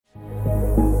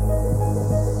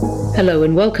Hello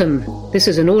and welcome. This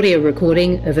is an audio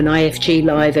recording of an IFG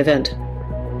Live event.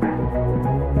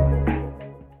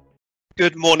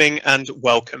 Good morning and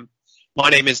welcome. My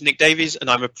name is Nick Davies and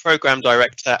I'm a Programme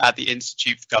Director at the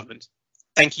Institute for Government.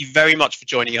 Thank you very much for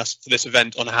joining us for this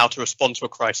event on how to respond to a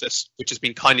crisis, which has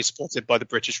been kindly supported by the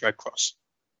British Red Cross.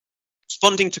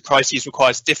 Responding to crises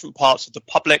requires different parts of the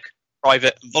public,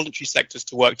 private and voluntary sectors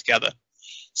to work together.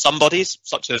 Some bodies,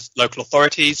 such as local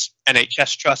authorities,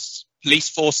 NHS trusts, police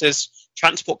forces,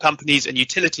 transport companies and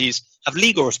utilities have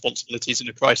legal responsibilities in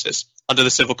a crisis under the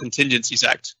Civil Contingencies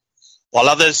Act, while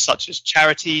others, such as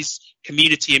charities,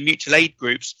 community and mutual aid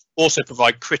groups, also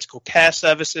provide critical care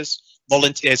services,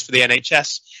 volunteers for the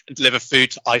NHS and deliver food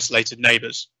to isolated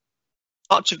neighbours.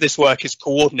 Much of this work is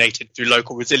coordinated through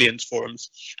local resilience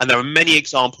forums, and there are many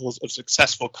examples of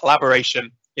successful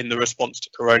collaboration in the response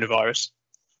to coronavirus.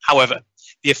 However,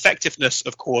 the effectiveness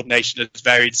of coordination has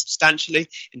varied substantially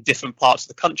in different parts of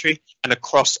the country and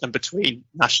across and between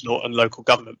national and local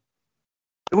government.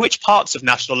 Which parts of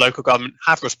national and local government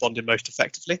have responded most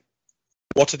effectively?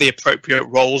 What are the appropriate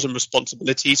roles and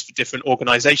responsibilities for different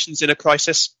organisations in a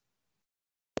crisis?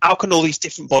 How can all these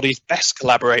different bodies best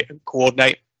collaborate and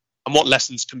coordinate? And what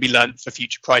lessons can be learned for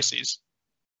future crises?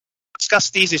 To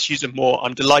discuss these issues and more,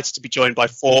 I'm delighted to be joined by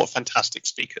four fantastic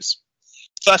speakers.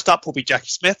 First up will be Jackie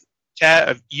Smith, Chair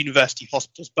of University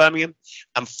Hospitals Birmingham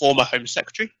and former Home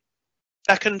Secretary.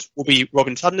 Second will be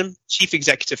Robin Tuddenham, Chief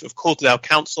Executive of Calderdale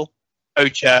Council,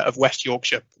 Co-Chair of West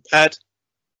Yorkshire Prepared.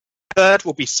 Third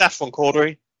will be Saffron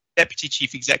Cordery, Deputy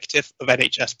Chief Executive of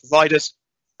NHS Providers.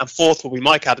 And fourth will be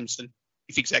Mike Adamson,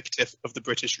 Chief Executive of the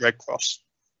British Red Cross.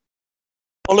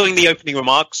 Following the opening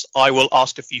remarks, I will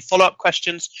ask a few follow-up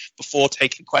questions before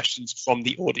taking questions from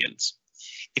the audience.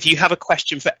 If you have a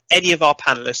question for any of our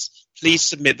panellists, please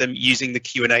submit them using the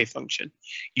Q&A function.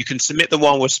 You can submit them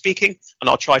while we're speaking, and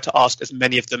I'll try to ask as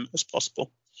many of them as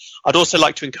possible. I'd also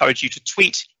like to encourage you to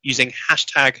tweet using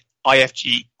hashtag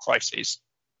 #IFGCrises.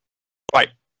 Right,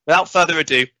 without further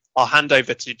ado, I'll hand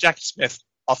over to Jackie Smith,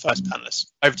 our first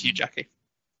panellist. Over to you, Jackie.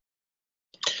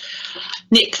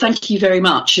 Nick, thank you very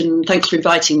much, and thanks for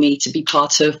inviting me to be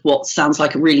part of what sounds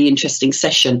like a really interesting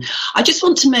session. I just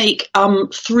want to make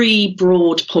three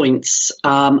broad points,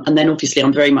 and then obviously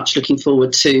I'm very much looking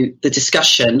forward to the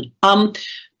discussion.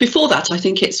 Before that, I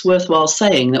think it's worthwhile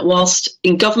saying that whilst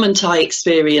in government I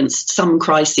experienced some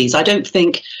crises, I don't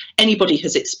think anybody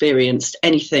has experienced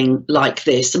anything like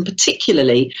this, and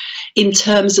particularly in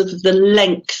terms of the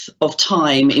length of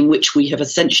time in which we have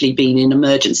essentially been in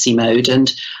emergency mode.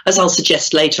 And as I'll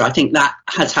suggest later, I think that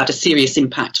has had a serious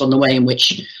impact on the way in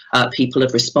which people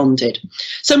have responded.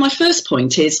 So my first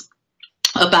point is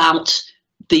about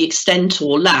the extent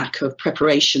or lack of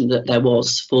preparation that there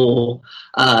was for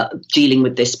dealing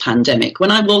with this pandemic.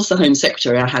 When I was the Home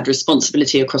Secretary, I had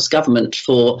responsibility across government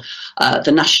for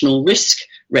the National Risk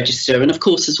Register. And of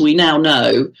course, as we now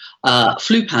know,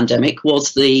 flu pandemic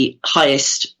was the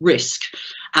highest risk.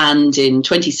 And in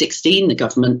 2016, the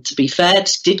government, to be fair,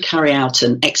 did carry out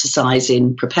an exercise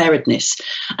in preparedness.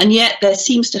 And yet there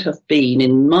seems to have been,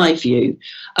 in my view,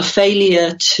 a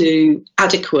failure to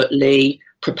adequately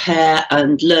prepare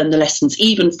and learn the lessons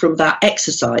even from that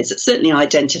exercise. It certainly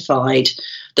identified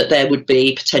that there would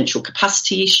be potential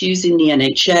capacity issues in the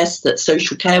NHS, that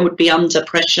social care would be under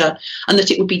pressure, and that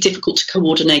it would be difficult to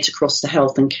coordinate across the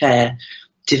health and care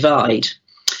divide.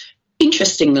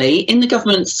 Interestingly, in the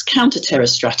government's counter-terror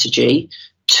strategy,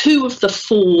 two of the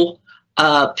four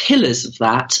pillars of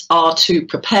that are to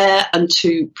prepare and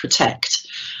to protect.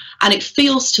 And it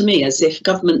feels to me as if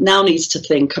government now needs to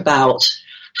think about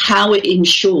how it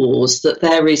ensures that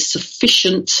there is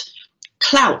sufficient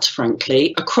clout,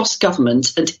 frankly, across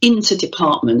government and into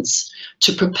departments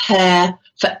to prepare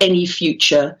for any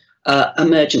future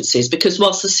emergencies. Because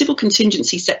whilst the Civil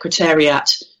Contingency Secretariat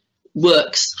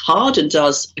works hard and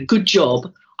does a good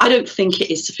job, I don't think it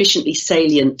is sufficiently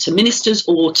salient to ministers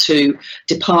or to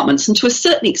departments. And to a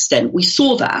certain extent, we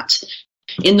saw that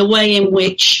in the way in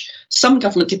which some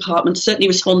government departments certainly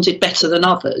responded better than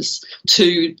others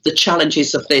to the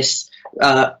challenges of this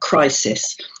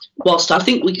crisis. Whilst I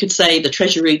think we could say the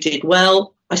Treasury did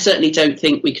well, I certainly don't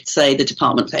think we could say the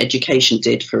Department for Education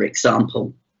did, for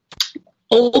example.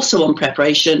 Also on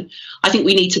preparation, I think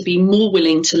we need to be more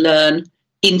willing to learn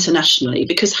internationally,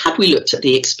 because had we looked at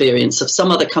the experience of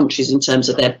some other countries in terms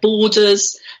of their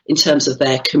borders, in terms of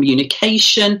their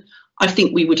communication, I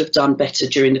think we would have done better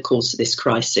during the course of this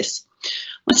crisis.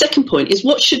 My second point is,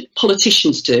 what should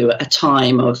politicians do at a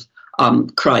time of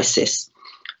crisis?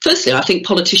 Firstly, I think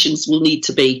politicians will need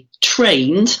to be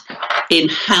trained in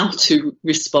how to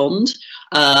respond.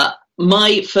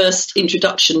 my first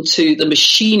introduction to the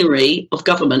machinery of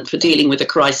government for dealing with a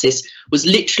crisis was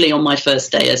literally on my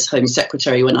first day as Home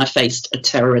Secretary when I faced a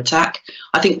terror attack.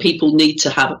 I think people need to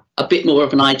have a bit more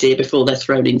of an idea before they're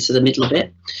thrown into the middle of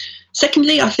it.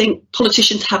 Secondly, I think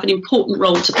politicians have an important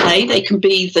role to play. They can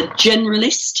be the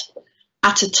generalist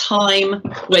at a time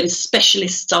when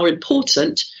specialists are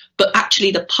important, but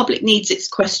actually the public needs its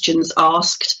questions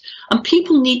asked, and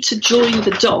people need to join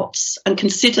the dots and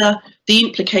consider the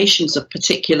implications of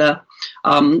particular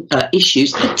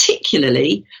issues,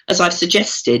 particularly, as I've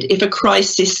suggested, if a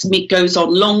crisis goes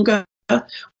on longer,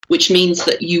 which means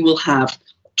that you will have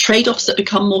trade-offs that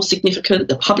become more significant,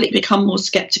 the public become more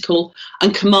sceptical,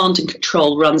 and command and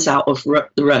control runs out of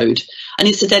the road. And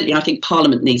incidentally, I think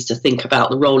Parliament needs to think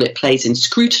about the role it plays in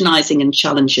scrutinising and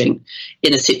challenging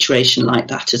in a situation like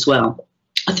that as well.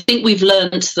 I think we've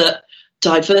learned that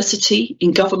diversity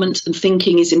in government and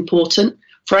thinking is important.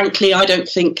 Frankly, I don't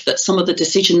think that some of the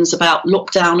decisions about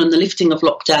lockdown and the lifting of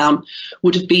lockdown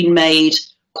would have been made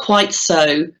quite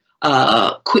so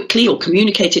quickly or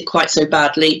communicated quite so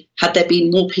badly had there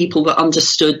been more people that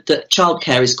understood that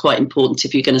childcare is quite important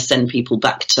if you're going to send people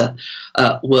back to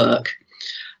work.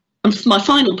 And my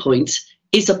final point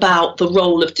is about the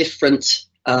role of different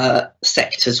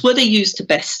sectors. Were they used to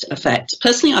best effect?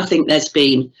 Personally, I think there's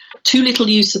been too little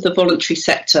use of the voluntary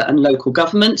sector and local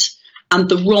government and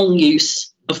the wrong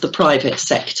use of the private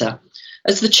sector.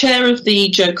 As the chair of the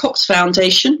Joe Cox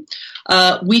Foundation,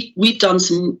 we've done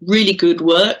some really good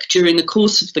work during the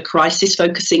course of the crisis,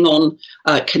 focusing on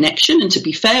connection. And to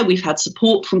be fair, we've had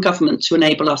support from government to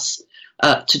enable us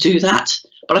to do that.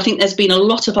 But I think there's been a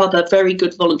lot of other very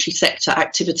good voluntary sector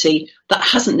activity that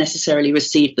hasn't necessarily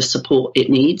received the support it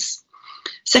needs.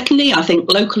 Secondly, I think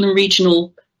local and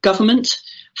regional government,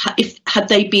 had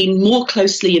they been more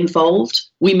closely involved,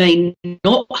 we may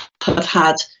not have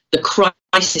had the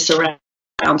crisis around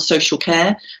social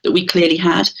care that we clearly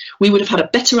had. We would have had a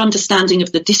better understanding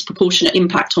of the disproportionate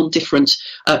impact on different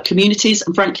communities,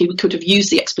 and frankly we could have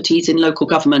used the expertise in local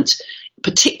government,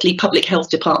 particularly public health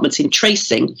departments, in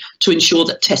tracing to ensure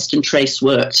that test and trace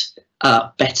worked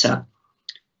better.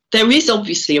 There is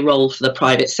obviously a role for the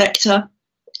private sector,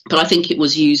 but I think it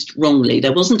was used wrongly.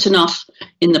 There wasn't enough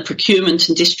in the procurement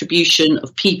and distribution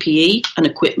of PPE and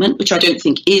equipment, which I don't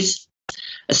think is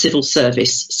a civil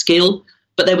service skill,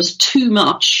 but there was too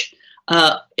much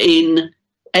in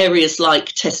areas like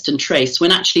test and trace,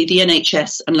 when actually the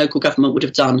NHS and local government would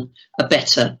have done a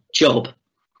better job.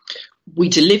 We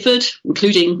delivered,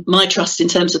 including my trust in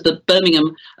terms of the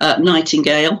Birmingham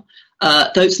Nightingale,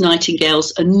 those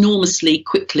Nightingales enormously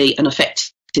quickly and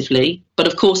effectively. But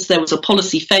of course, there was a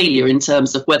policy failure in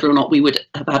terms of whether or not we would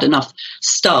have had enough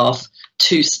staff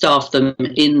to staff them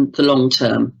in the long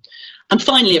term. And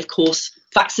finally, of course,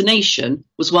 vaccination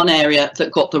was one area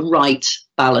that got the right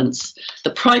balance.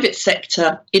 The private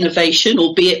sector innovation,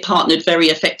 albeit partnered very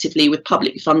effectively with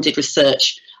publicly funded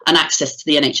research and access to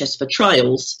the NHS for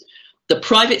trials, the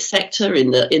private sector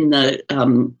in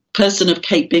the person of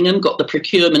Kate Bingham got the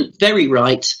procurement very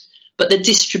right, but the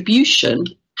distribution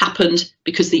happened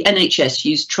because the NHS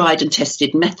used tried and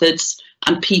tested methods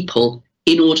and people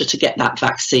in order to get that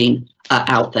vaccine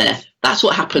out there. That's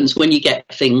what happens when you get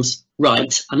things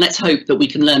right. And let's hope that we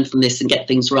can learn from this and get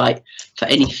things right for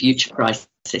any future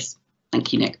crisis.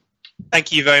 Thank you, Nick.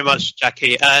 Thank you very much,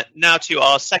 Jackie. Now to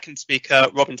our second speaker,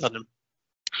 Robin Tuddenham.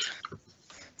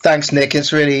 Thanks, Nick.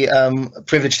 It's really a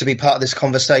privilege to be part of this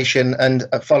conversation. And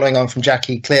following on from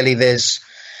Jackie, clearly there's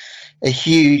a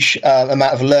huge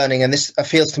amount of learning, and this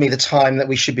feels to me the time that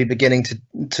we should be beginning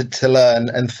to learn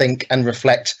and think and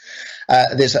reflect.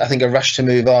 There's, I think, a rush to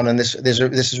move on, and this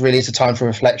is really a time for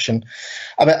reflection.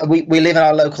 I mean, we live in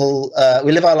our local,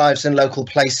 we live our lives in local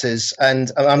places,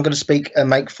 and I'm going to speak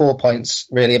and make 4 points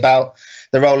really about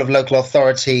the role of local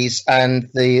authorities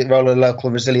and the role of local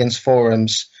resilience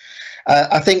forums.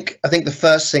 I think the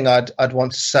first thing I'd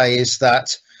want to say is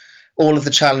that all of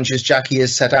the challenges Jackie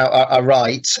has set out are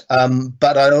right,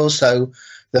 but I also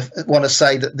want to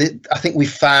say that I think we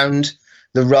found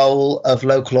the role of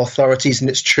local authorities in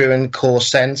its true and core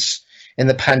sense in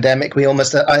the pandemic. We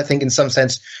almost, I think, in some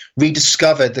sense,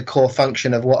 rediscovered the core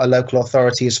function of what a local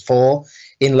authority is for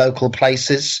in local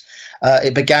places.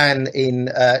 It began in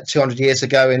 200 years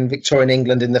ago in Victorian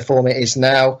England in the form it is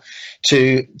now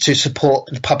to support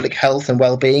the public health and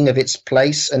well-being of its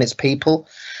place and its people.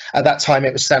 At that time,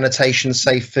 it was sanitation,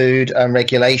 safe food, and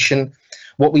regulation.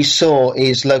 What we saw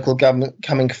is local government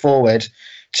coming forward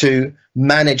to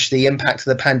manage the impact of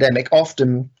the pandemic,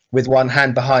 often with one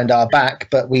hand behind our back,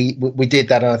 but we did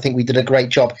that, and I think we did a great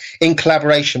job in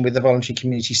collaboration with the voluntary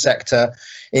community sector,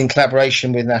 in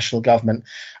collaboration with national government.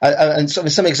 And so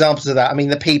some examples of that, I mean,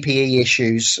 the PPE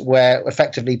issues, where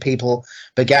effectively people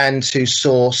began to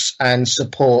source and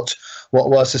support what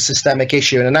was a systemic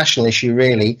issue and a national issue,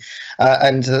 really.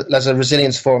 And there's a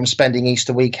Resilience Forum spending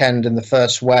Easter weekend in the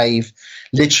first wave,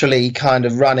 literally kind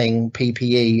of running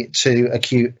PPE to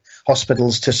acute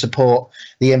hospitals to support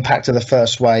the impact of the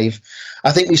first wave.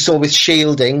 I think we saw with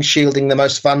shielding the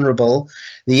most vulnerable,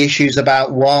 the issues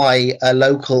about why a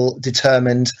local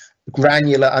determined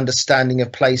granular understanding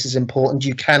of place is important.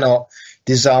 You cannot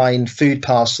design food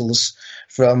parcels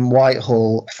from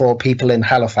Whitehall for people in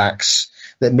Halifax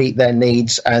that meet their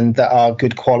needs and that are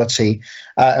good quality.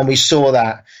 And we saw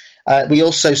that. We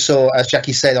also saw, as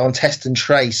Jackie said, on test and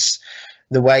trace,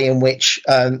 the way in which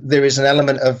there is an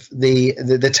element of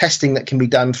the testing that can be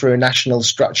done through a national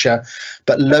structure,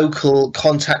 but local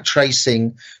contact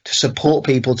tracing to support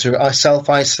people to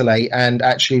self-isolate and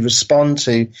actually respond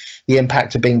to the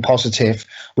impact of being positive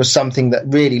was something that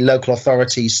really local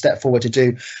authorities stepped forward to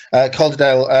do.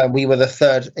 Calderdale, we were the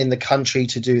third in the country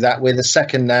to do that. We're the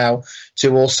second now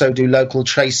to also do local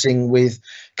tracing with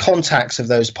contacts of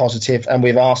those positive, and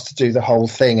we've asked to do the whole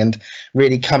thing, and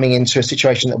really coming into a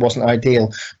situation that wasn't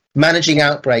ideal. Managing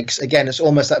outbreaks, again, it's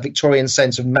almost that Victorian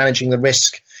sense of managing the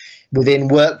risk within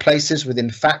workplaces, within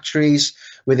factories,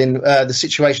 within the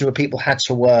situation where people had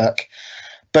to work.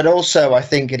 But also, I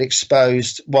think it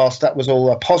exposed, whilst that was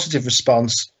all a positive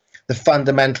response, the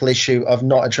fundamental issue of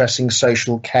not addressing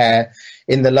social care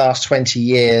in the last 20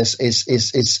 years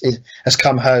has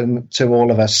come home to all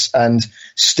of us, and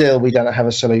still we don't have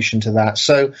a solution to that.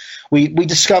 So we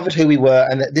discovered who we were,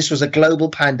 and that this was a global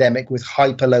pandemic with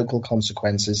hyper-local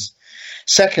consequences.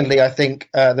 Secondly, I think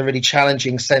the really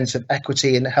challenging sense of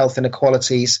equity and health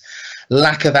inequalities,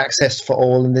 lack of access for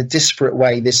all, and the disparate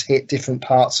way this hit different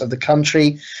parts of the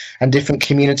country and different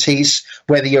communities,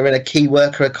 whether you're in a key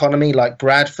worker economy like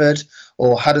Bradford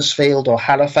or Huddersfield or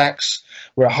Halifax,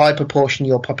 where a high proportion of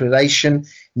your population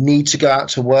need to go out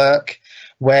to work,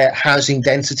 where housing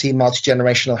density,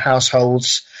 multi-generational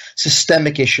households,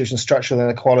 systemic issues and structural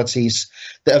inequalities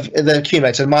that have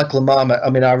accumulated. Michael Marmot,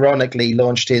 ironically,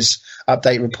 launched his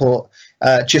update report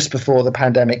just before the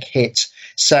pandemic hit,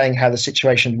 saying how the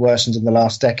situation worsened in the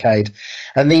last decade.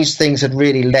 And these things had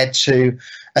really led to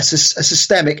a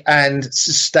systemic and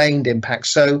sustained impact.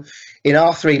 So in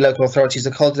our three local authorities,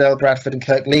 the Calderdale, Bradford and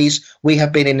Kirklees, we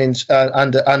have been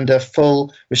under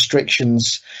full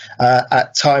restrictions,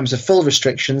 at times of full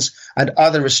restrictions and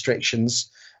other restrictions,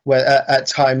 where at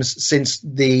times since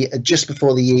just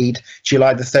before the Eid,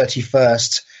 July the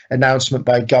 31st, announcement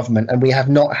by government, and we have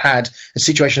not had a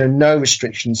situation of no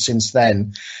restrictions since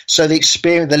then. So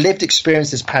the lived experience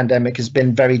of this pandemic has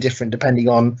been very different depending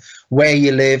on where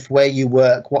you live, where you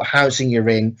work, what housing you're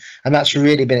in, and that's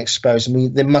really been exposed.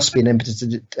 And there must be an impetus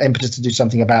to do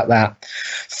something about that.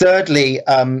 Thirdly,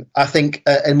 I think,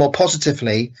 and more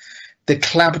positively, the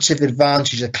collaborative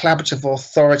advantage, the collaborative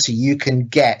authority you can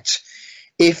get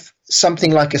if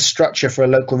something like a structure for a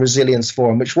local resilience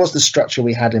forum, which was the structure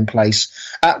we had in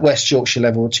place at West Yorkshire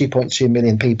level, 2.2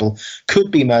 million people, could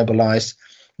be mobilised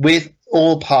with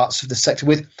all parts of the sector,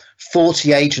 with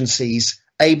 40 agencies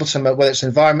able to, whether it's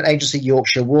Environment Agency,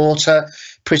 Yorkshire Water,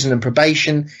 Prison and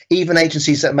Probation, even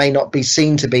agencies that may not be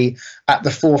seen to be at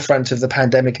the forefront of the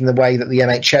pandemic in the way that the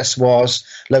NHS was,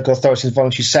 local authorities,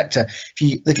 voluntary sector.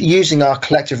 Using our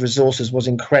collective resources was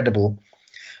incredible.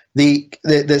 The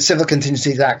Civil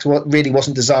Contingencies Act really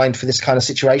wasn't designed for this kind of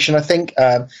situation, I think.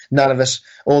 None of us,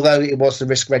 although it was the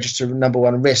risk register number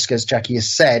one risk, as Jackie has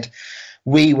said,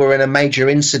 we were in a major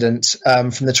incident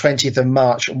from the 20th of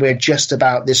March. We're just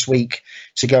about this week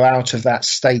to go out of that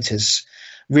status,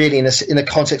 really in a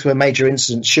context where major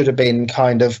incidents should have been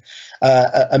kind of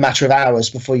a matter of hours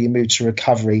before you move to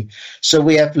recovery. So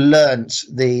we have learnt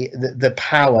the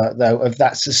power, though, of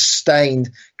that sustained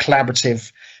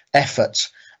collaborative effort.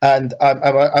 And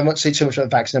I won't say too much about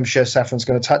the vaccine. I'm sure Saffron's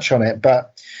going to touch on it.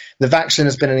 But the vaccine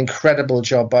has been an incredible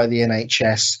job by the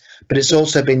NHS, but it's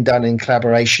also been done in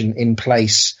collaboration in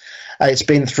place. It's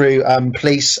been through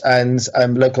police and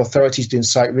local authorities doing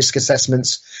site risk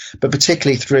assessments, but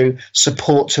particularly through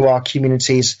support to our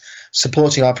communities,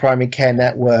 supporting our primary care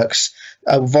networks,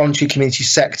 a voluntary community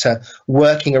sector,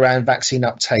 working around vaccine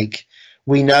uptake.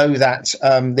 We know that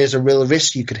there's a real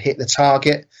risk you could hit the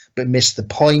target but miss the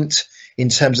point in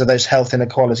terms of those health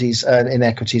inequalities and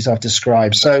inequities I've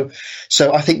described. So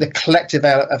I think the collective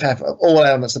of all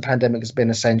elements of the pandemic has been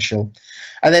essential.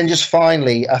 And then just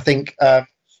finally, I think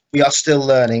We are still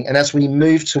learning. And as we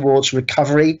move towards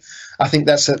recovery, I think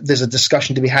there's a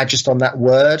discussion to be had just on that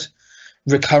word.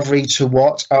 Recovery to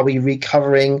what? Are we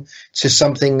recovering to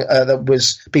something that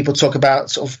was, people talk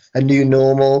about sort of a new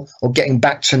normal or getting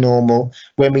back to normal,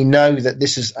 when we know that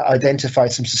this has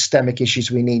identified some systemic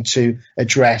issues we need to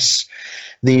address?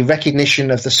 The recognition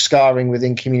of the scarring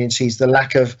within communities, the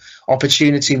lack of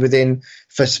opportunity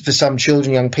for some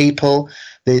children, young people,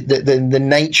 the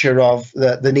nature of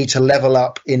the need to level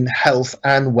up in health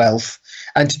and wealth,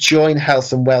 and to join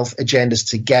health and wealth agendas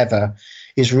together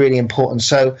is really important.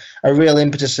 So a real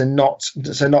impetus to not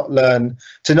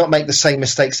make the same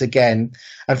mistakes again.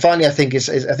 And finally, I think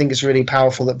it's really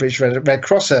powerful that British Red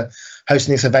Cross are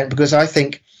hosting this event, because I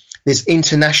think there's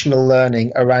international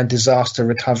learning around disaster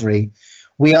recovery.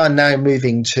 We are now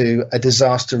moving to a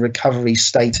disaster recovery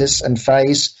status and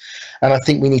phase, and I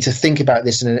think we need to think about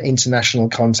this in an international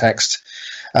context.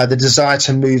 The desire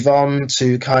to move on,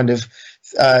 to kind of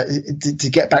to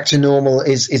get back to normal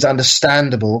is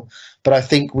understandable, but I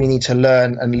think we need to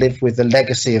learn and live with the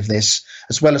legacy of this,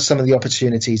 as well as some of the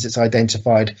opportunities it's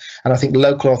identified. And I think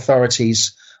local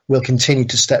authorities will continue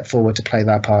to step forward to play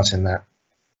their part in that.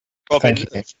 Robin,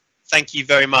 thank you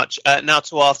very much. Now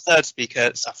to our third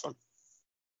speaker, Saffron.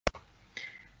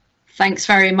 Thanks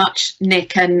very much,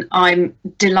 Nick, and I'm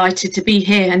delighted to be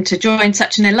here and to join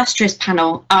such an illustrious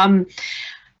panel.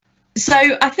 So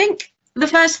I think the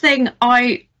first thing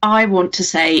I want to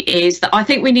say is that I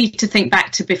think we need to think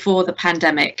back to before the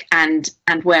pandemic and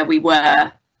where we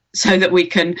were, so that we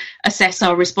can assess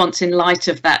our response in light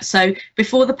of that. So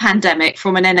before the pandemic,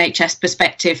 from an NHS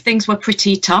perspective, things were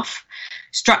pretty tough.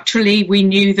 Structurally, we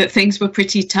knew that things were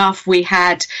pretty tough. We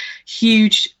had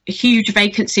huge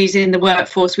vacancies in the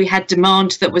workforce. We had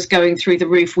demand that was going through the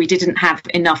roof. We didn't have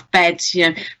enough beds.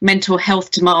 Mental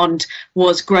health demand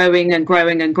was growing and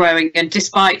growing and growing. And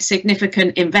despite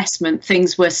significant investment,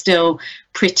 things were still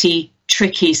pretty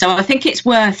tricky. So I think it's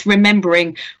worth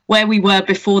remembering where we were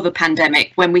before the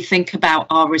pandemic when we think about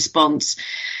our response.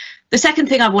 The second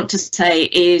thing I want to say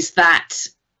is that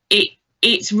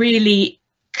it's really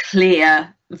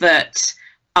clear that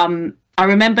I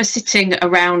remember sitting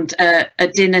around a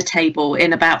dinner table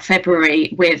in about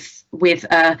February with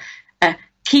a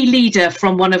key leader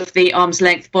from one of the arm's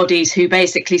length bodies who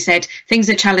basically said things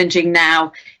are challenging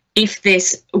now. If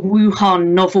this Wuhan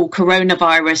novel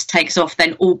coronavirus takes off,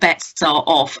 then all bets are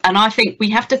off. And I think we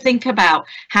have to think about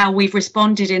how we've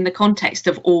responded in the context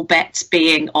of all bets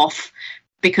being off,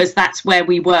 because that's where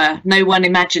we were. No one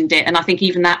imagined it. And I think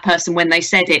even that person, when they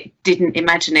said it, didn't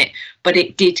imagine it, but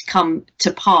it did come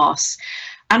to pass.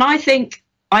 And I think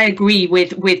I agree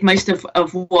with most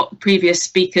of what previous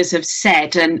speakers have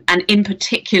said, and in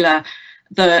particular,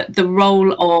 the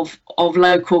role of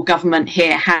local government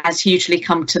here has hugely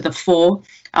come to the fore.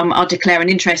 I'll declare an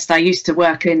interest. I used to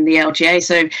work in the LGA,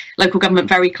 so local government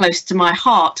very close to my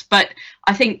heart. But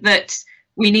I think that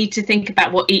we need to think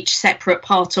about what each separate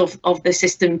part of the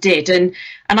system did. And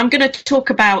I'm going to talk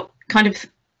about kind of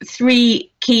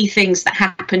three key things that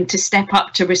happened to step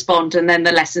up to respond, and then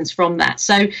the lessons from that.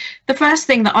 So the first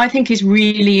thing that I think is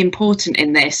really important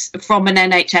in this, from an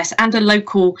NHS and a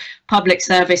local public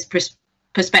service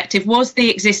perspective, was the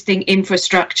existing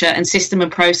infrastructure and system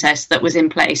and process that was in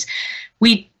place.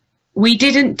 We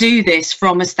didn't do this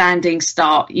from a standing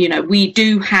start. We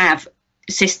do have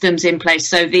systems in place.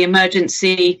 So the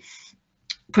emergency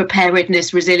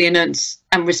preparedness, resilience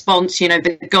and response,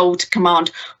 the Gold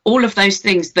Command, all of those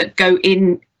things that go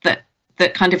in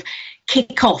that kind of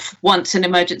kick off once an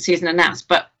emergency is announced.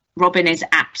 But Robin is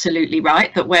absolutely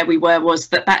right that where we were was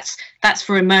that's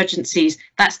for emergencies.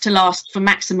 That's to last for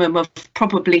maximum of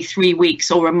probably 3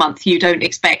 weeks or a month. You don't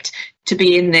expect to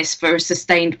be in this for a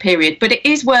sustained period. But it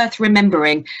is worth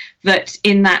remembering that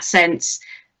in that sense,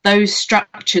 those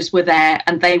structures were there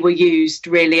and they were used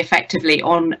really effectively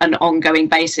on an ongoing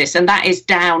basis. And that is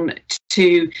down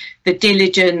to the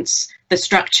diligence, the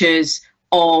structures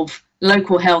of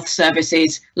local health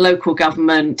services, local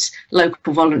government,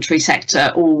 local voluntary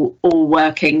sector, all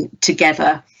working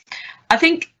together. I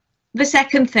think the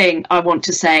second thing I want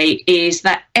to say is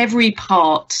that every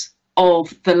part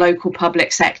of the local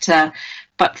public sector,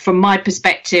 but from my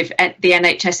perspective, at the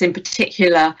NHS in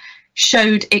particular,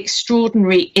 showed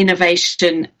extraordinary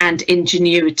innovation and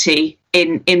ingenuity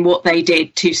in what they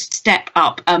did to step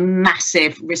up a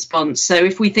massive response. So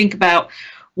if we think about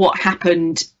what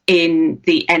happened in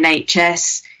the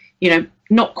NHS,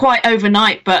 not quite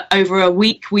overnight, but over a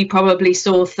week, we probably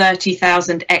saw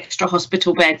 30,000 extra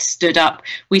hospital beds stood up.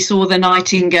 We saw the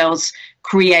Nightingales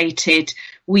created.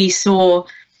 We saw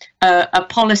a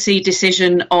policy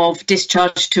decision of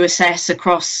discharge to assess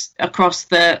across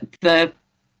the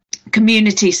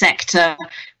community sector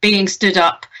being stood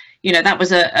up. You know, that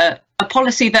was a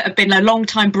policy that had been a long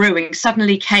time brewing,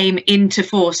 suddenly came into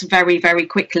force very, very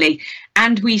quickly.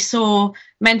 And we saw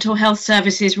mental health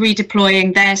services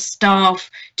redeploying their staff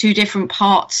to different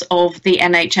parts of the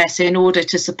NHS in order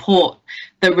to support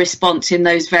the response in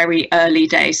those very early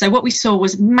days. So what we saw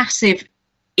was massive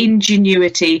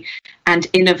ingenuity and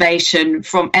innovation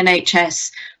from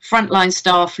NHS frontline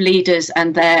staff, leaders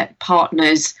and their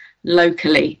partners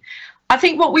locally. I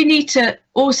think what we need to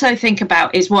also think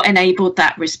about is what enabled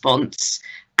that response.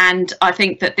 And I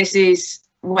think that this is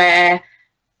where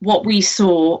what we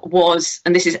saw was,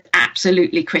 and this is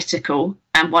absolutely critical,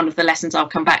 and one of the lessons I'll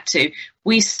come back to,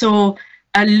 we saw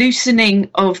a loosening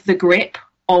of the grip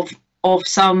of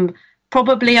some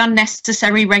probably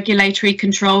unnecessary regulatory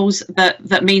controls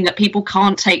that mean that people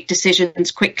can't take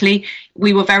decisions quickly.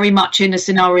 We were very much in a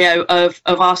scenario of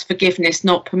ask forgiveness,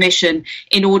 not permission,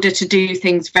 in order to do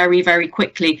things very, very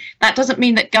quickly. That doesn't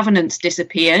mean that governance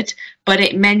disappeared, but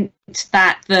it meant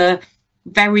that the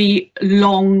very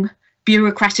long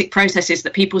bureaucratic processes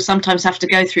that people sometimes have to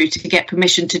go through to get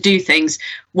permission to do things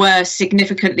were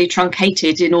significantly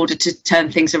truncated in order to turn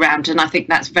things around. And I think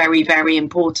that's very, very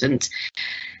important.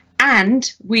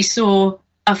 And we saw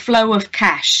a flow of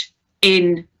cash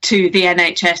into the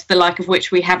NHS, the like of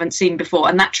which we haven't seen before.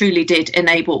 And that truly did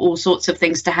enable all sorts of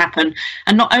things to happen.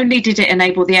 And not only did it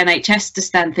enable the NHS to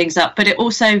stand things up, but it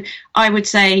also, I would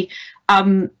say,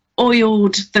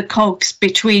 oiled the cogs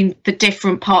between the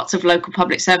different parts of local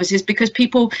public services, because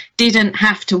people didn't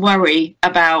have to worry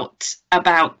about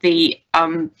the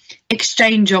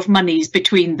exchange of monies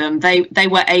between them. They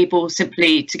were able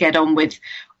simply to get on with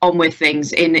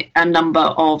things in a number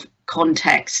of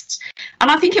contexts.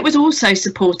 And I think it was also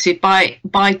supported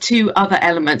by two other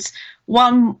elements.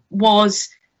 One was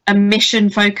a mission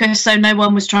focus, so no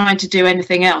one was trying to do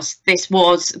anything else. This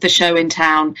was the show in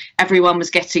town. Everyone was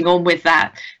getting on with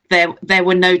that. There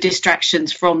were no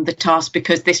distractions from the task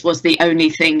because this was the only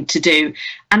thing to do.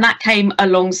 And that came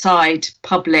alongside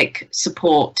public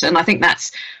support. And I think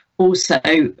that's also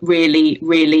really,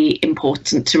 really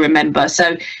important to remember.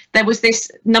 So there was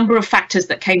this number of factors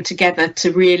that came together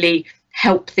to really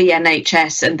help the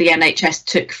NHS, and the NHS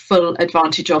took full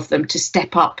advantage of them to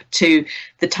step up to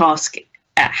the task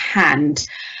at hand.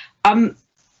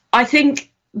 I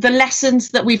think the lessons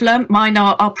that we've learnt, mine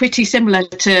are pretty similar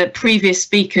to previous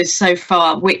speakers so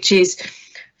far, which is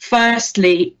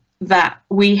firstly that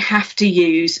we have to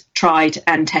use tried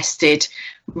and tested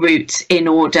routes in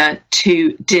order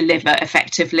to deliver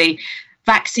effectively.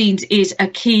 Vaccines is a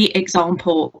key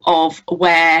example of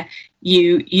where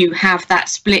you have that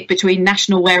split between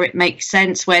national, where it makes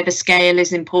sense, where the scale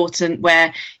is important,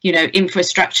 where, you know,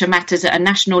 infrastructure matters at a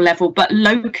national level, but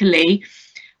locally,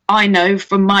 I know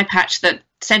from my patch that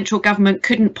central government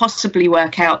couldn't possibly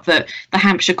work out that the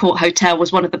Hampshire Court Hotel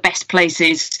was one of the best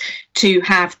places to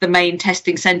have the main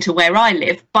testing centre where I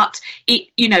live. But it,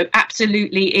 you know,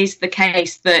 absolutely is the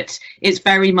case that it's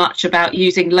very much about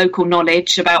using local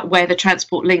knowledge about where the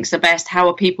transport links are best, how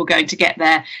are people going to get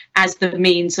there, as the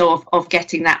means of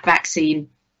getting that vaccine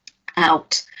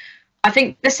out. I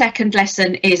think the second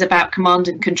lesson is about command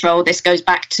and control. This goes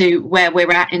back to where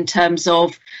we're at in terms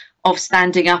of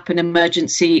standing up an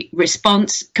emergency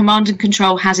response. Command and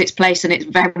control has its place, and it's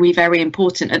very, very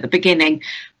important at the beginning,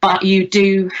 but you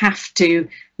do have to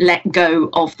let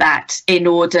go of that in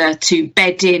order to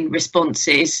bed in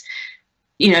responses.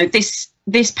 You know,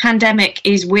 this pandemic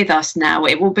is with us now.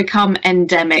 It will become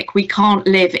endemic. We can't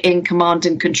live in command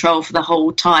and control for the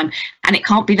whole time, and it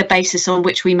can't be the basis on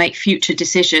which we make future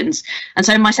decisions. And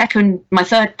so my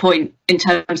third point in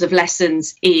terms of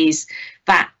lessons is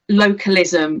that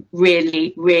localism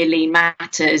really, really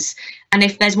matters. And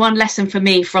if there's one lesson for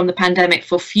me from the pandemic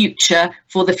for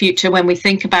the future, when we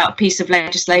think about a piece of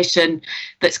legislation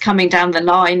that's coming down the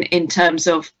line in terms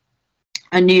of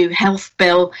a new health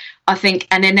bill, I think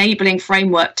an enabling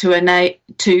framework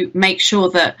to make sure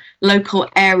that local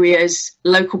areas,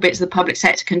 local bits of the public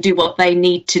sector can do what they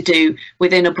need to do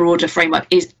within a broader framework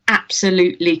is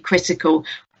absolutely critical.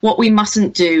 What we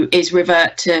mustn't do is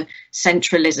revert to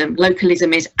centralism.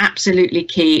 Localism is absolutely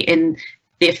key in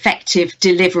the effective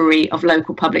delivery of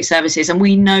local public services. And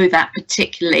we know that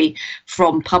particularly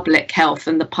from public health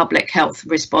and the public health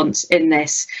response in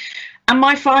this. And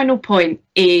my final point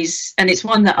is, and it's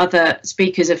one that other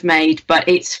speakers have made, but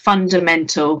it's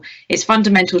fundamental. It's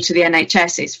fundamental to the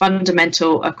NHS. It's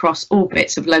fundamental across all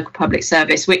bits of local public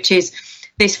service, which is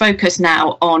this focus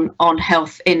now on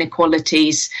health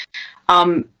inequalities.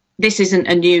 This isn't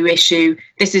a new issue.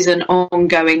 This is an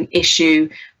ongoing issue.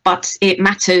 but it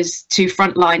matters to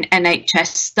frontline NHS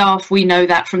staff. We know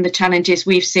that from the challenges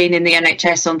we've seen in the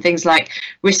NHS on things like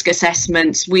risk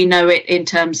assessments. We know it in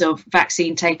terms of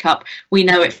vaccine take-up. We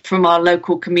know it from our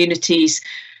local communities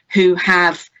who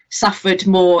have suffered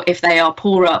more if they are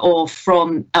poorer or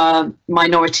from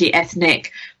minority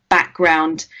ethnic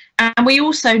background. And we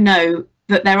also know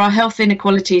that there are health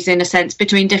inequalities, in a sense,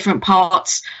 between different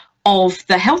parts of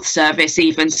the health service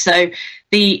even. So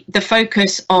the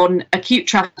focus on acute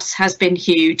trusts has been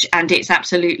huge, and it's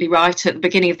absolutely right. At the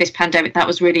beginning of this pandemic, that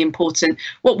was really important.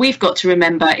 What we've got to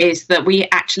remember is that we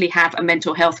actually have a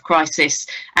mental health crisis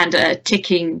and a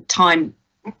ticking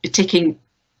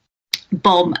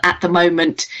bomb at the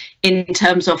moment in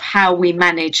terms of how we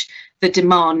manage the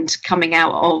demand coming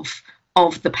out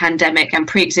of the pandemic and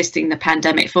pre-existing the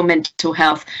pandemic for mental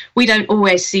health. We don't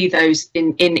always see those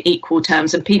in equal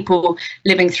terms, and people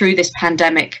living through this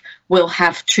pandemic will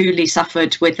have truly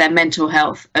suffered with their mental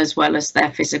health as well as their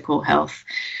physical health.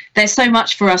 There's so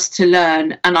much for us to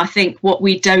learn, and I think what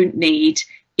we don't need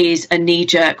is a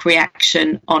knee-jerk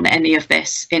reaction on any of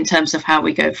this in terms of how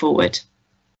we go forward.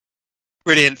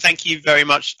 Brilliant. Thank you very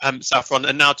much, Saffron.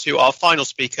 And now to our final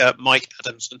speaker, Mike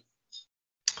Adamson.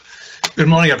 Good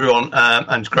morning, everyone,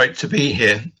 and it's great to be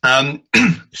here.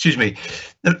 Excuse me.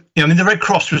 The Red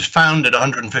Cross was founded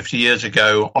 150 years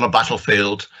ago on a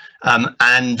battlefield, therefore,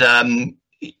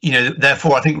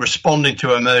 I think responding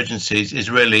to emergencies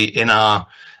is really in our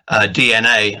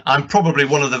DNA. I'm probably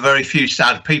one of the very few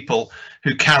sad people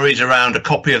who carries around a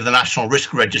copy of the National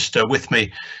Risk Register with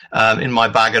me in my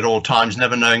bag at all times,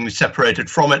 never knowing we're separated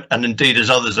from it. And indeed,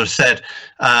 as others have said,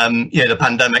 the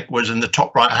pandemic was in the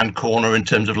top right-hand corner in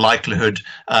terms of likelihood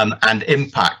and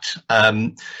impact.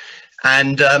 The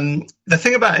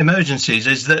thing about emergencies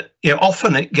is that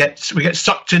often we get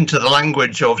sucked into the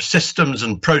language of systems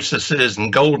and processes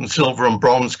and gold and silver and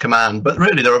bronze command, but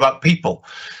really they're about people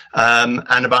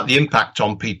and about the impact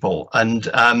on people and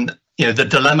the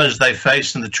dilemmas they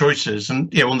face and the choices.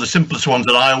 And one of the simplest ones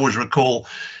that I always recall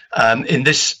in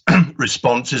this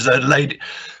response is a lady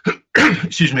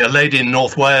in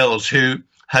North Wales who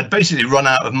had basically run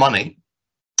out of money,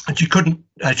 and she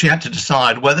had to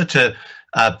decide whether to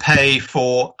pay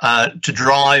for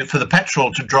the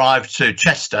petrol to drive to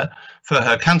Chester for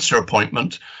her cancer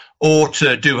appointment, or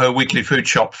to do her weekly food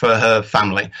shop for her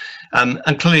family.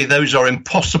 And clearly those are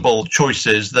impossible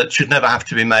choices that should never have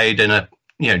to be made in a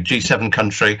G7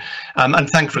 country. And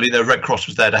thankfully the Red Cross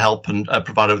was there to help and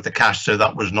provide her with the cash, so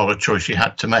that was not a choice she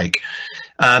had to make.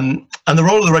 And the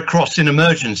role of the Red Cross in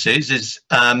emergencies is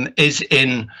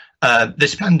in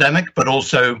this pandemic, but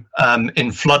also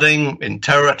in flooding, in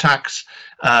terror attacks,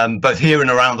 both here and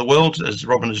around the world, as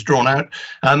Robin has drawn out,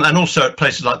 and also at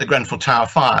places like the Grenfell Tower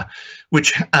fire,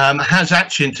 which has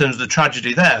actually, in terms of the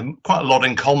tragedy there, quite a lot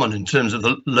in common in terms of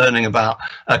the learning about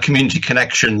community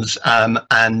connections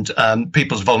and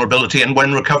people's vulnerability and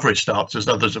when recovery starts, as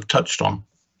others have touched on.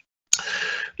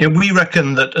 We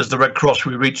reckon that as the Red Cross,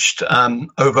 we reached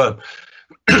over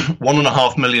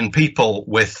 1.5 million people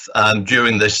with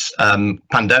during this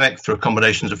pandemic through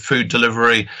combinations of food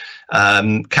delivery,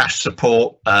 cash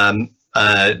support,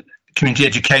 community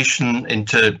education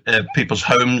into people's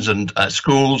homes and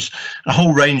schools, a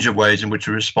whole range of ways in which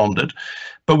we responded.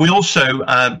 But we also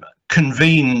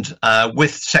convened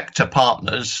with sector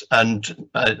partners and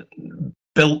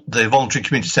built the Voluntary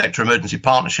Community Sector Emergency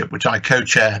Partnership, which I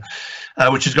co-chair,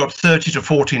 which has got 30 to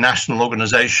 40 national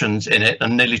organisations in it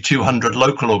and nearly 200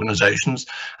 local organisations.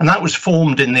 And that was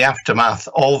formed in the aftermath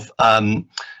of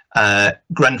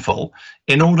Grenfell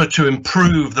in order to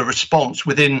improve the response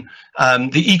within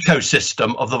the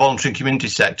ecosystem of the voluntary and community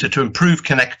sector, to improve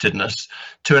connectedness,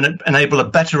 to enable a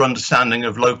better understanding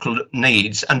of local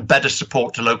needs and better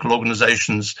support to local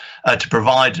organisations to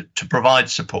provide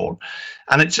support.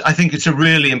 And I think it's a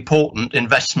really important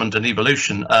investment and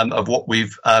evolution of what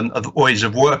we've of ways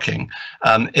of working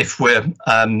if we're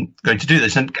going to do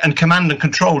this. And command and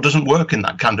control doesn't work in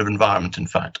that kind of environment, in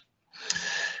fact.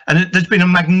 And there's been a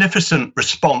magnificent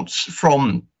response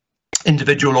from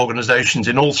individual organisations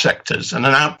in all sectors and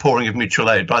an outpouring of mutual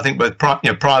aid. But I think both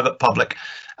private, public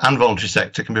and voluntary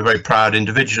sector can be very proud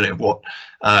individually of what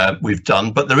we've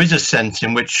done. But there is a sense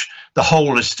in which the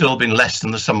whole has still been less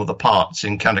than the sum of the parts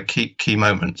in kind of key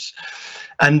moments.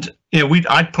 And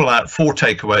I'd pull out 4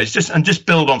 takeaways just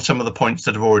build on some of the points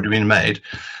that have already been made.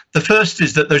 The first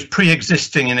is that those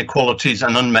pre-existing inequalities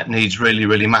and unmet needs really,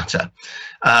 really matter.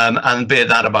 And be it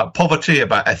that about poverty,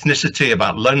 about ethnicity,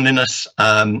 about loneliness,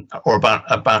 or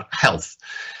about health.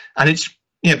 And it's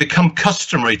become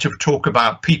customary to talk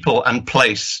about people and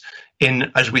place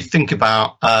as we think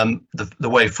about the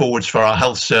way forwards for our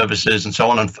health services and so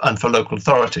on, and for local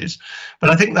authorities. But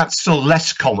I think that's still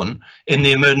less common in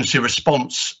the emergency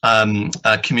response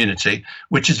community,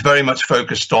 which is very much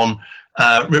focused on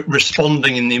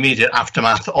responding in the immediate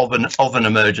aftermath of an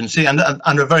emergency, and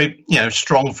a very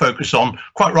strong focus on,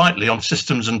 quite rightly, on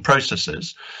systems and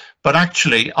processes. But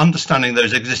actually, understanding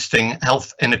those existing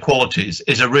health inequalities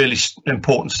is a really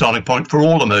important starting point for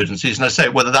all emergencies. And I say,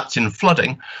 whether that's in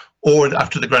flooding or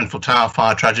after the Grenfell Tower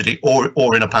fire tragedy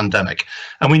or in a pandemic.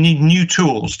 And we need new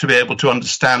tools to be able to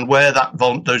understand where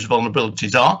those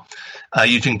vulnerabilities are,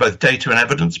 using both data and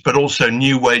evidence, but also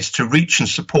new ways to reach and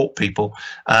support people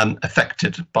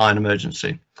affected by an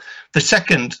emergency. The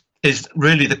second is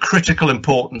really the critical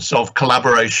importance of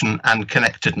collaboration and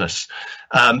connectedness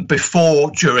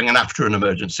before, during, and after an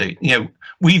emergency.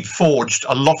 We've forged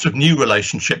a lot of new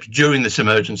relationships during this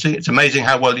emergency. It's amazing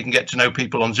how well you can get to know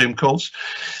people on Zoom calls.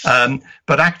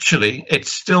 But actually,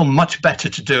 it's still much better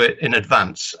to do it in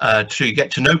advance. To get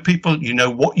to know people,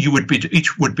 what you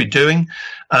each would be doing.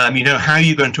 You know how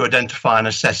you're going to identify and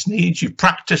assess needs. You've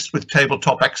practiced with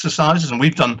tabletop exercises, and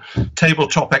we've done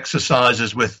tabletop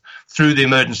exercises through the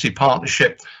emergency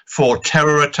partnership for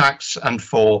terror attacks and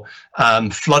for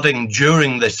flooding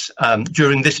during this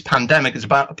pandemic. Is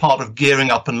about a part of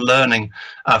gearing up and learning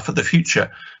for the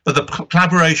future. But the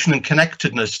collaboration and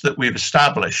connectedness that we've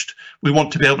established, we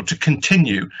want to be able to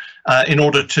continue in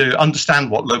order to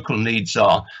understand what local needs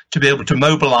are, to be able to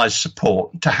mobilise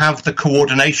support, to have the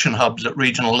coordination hubs at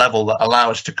regional level that allow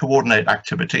us to coordinate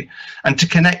activity, and to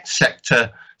connect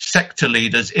sector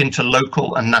leaders into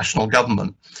local and national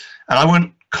government. And I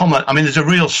won't comment. I mean, there's a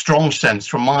real strong sense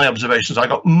from my observations. I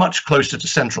got much closer to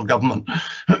central government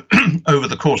over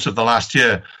the course of the last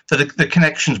year, that the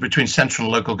connections between central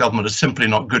and local government are simply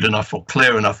not good enough or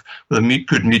clear enough with a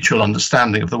good mutual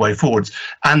understanding of the way forwards,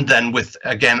 and then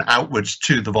outwards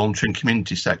to the voluntary and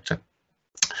community sector.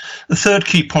 The third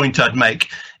key point I'd make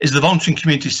is the voluntary and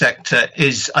community sector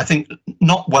is, I think,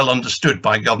 not well understood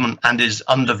by government and is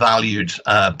undervalued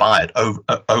by it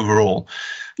overall.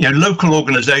 Local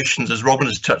organisations, as Robin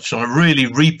has touched on, have really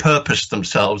repurposed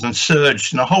themselves and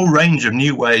surged in a whole range of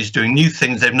new ways, doing new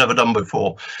things they've never done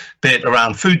before, be it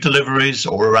around food deliveries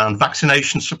or around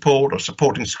vaccination support or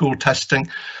supporting school testing.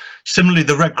 Similarly,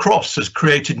 the Red Cross has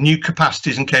created new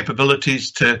capacities and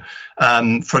capabilities to,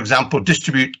 for example,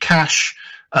 distribute cash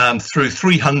through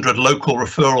 300 local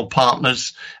referral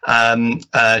partners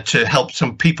to help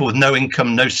some people with no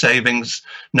income, no savings,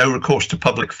 no recourse to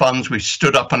public funds. We've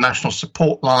stood up a national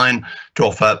support line to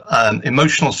offer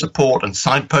emotional support and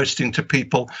signposting to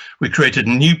people. We created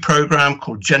a new program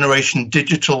called Generation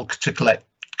Digital to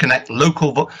connect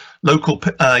local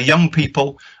young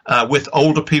people with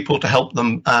older people to help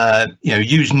them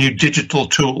use new digital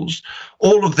tools.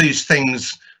 All of these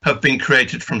things have been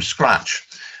created from scratch.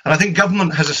 And I think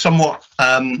government has a somewhat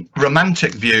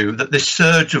romantic view that this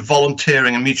surge of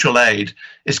volunteering and mutual aid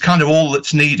is kind of all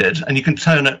that's needed, and you can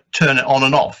turn it on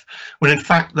and off. When in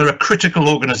fact there are critical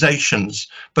organisations,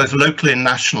 both locally and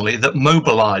nationally, that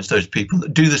mobilise those people,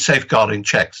 that do the safeguarding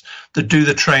checks, that do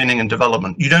the training and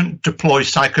development. You don't deploy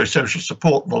psychosocial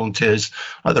support volunteers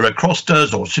like the Red Cross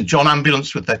does, or St John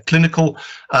Ambulance with their clinical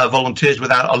volunteers,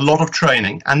 without a lot of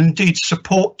training and indeed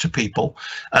support to people,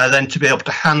 then to be able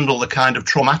to handle the kind of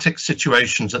traumatic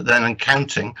situations that they're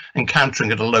encountering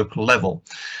at a local level.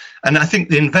 And I think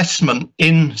the investment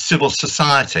in civil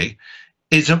society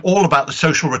is all about the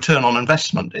social return on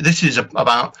investment. This is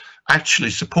about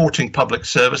actually supporting public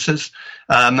services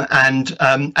and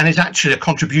is actually a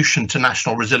contribution to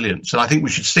national resilience. And I think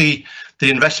we should see the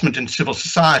investment in civil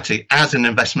society as an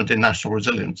investment in national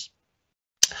resilience.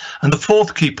 And the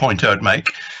fourth key point I would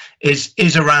make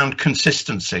is around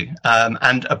consistency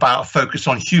and about a focus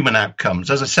on human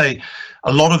outcomes. As I say,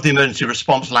 a lot of the emergency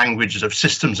response language is of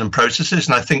systems and processes,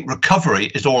 and I think recovery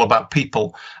is all about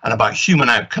people and about human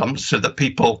outcomes, so that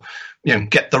people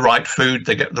get the right food,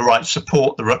 they get the right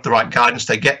support, the right guidance,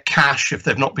 they get cash if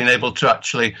they've not been able to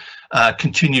actually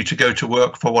continue to go to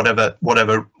work for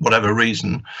whatever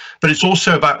reason. But it's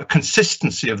also about a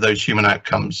consistency of those human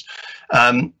outcomes.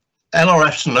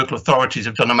 LRFs and local authorities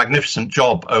have done a magnificent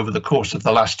job over the course of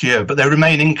the last year, but they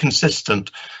remain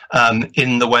inconsistent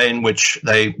in the way in which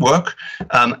they work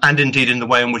and indeed in the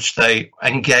way in which they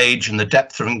engage and the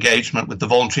depth of engagement with the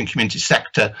voluntary and community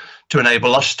sector to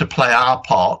enable us to play our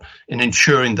part in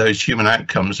ensuring those human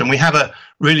outcomes. And we have a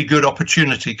really good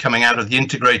opportunity coming out of the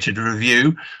integrated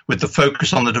review with the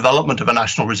focus on the development of a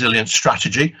national resilience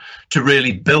strategy to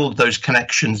really build those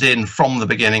connections in from the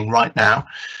beginning right now.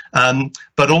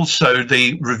 But also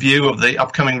the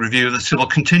upcoming review of the Civil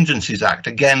Contingencies Act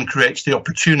again creates the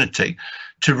opportunity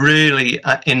to really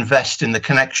invest in the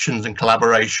connections and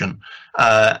collaboration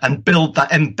and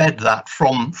embed that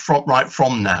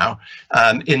from now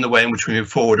in the way in which we move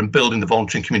forward and building the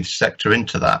voluntary and community sector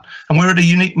into that. And we're at a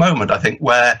unique moment, I think,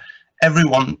 where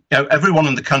everyone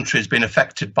in the country has been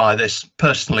affected by this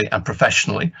personally and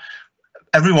professionally.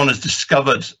 Everyone has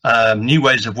discovered new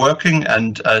ways of working,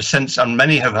 and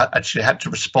many have actually had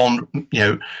to respond,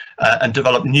 and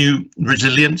develop new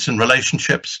resilience and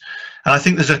relationships. And I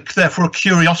think there's therefore a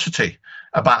curiosity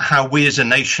about how we as a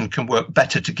nation can work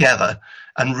better together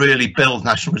and really build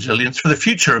national resilience for the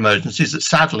future emergencies that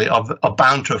sadly are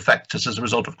bound to affect us as a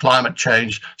result of climate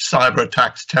change, cyber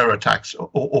attacks, terror attacks,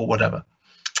 or whatever.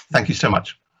 Thank you so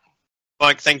much.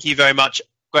 Mike, thank you very much.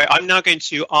 Great. I'm now going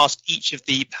to ask each of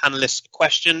the panelists a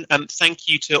question. Thank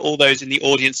you to all those in the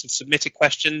audience who've submitted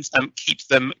questions. Keep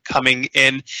them coming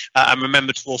in. And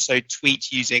remember to also tweet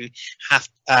using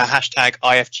hashtag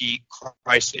IFG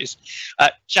Crisis.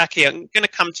 Jackie, I'm going to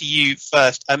come to you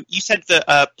first. You said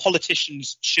that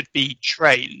politicians should be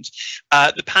trained.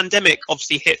 The pandemic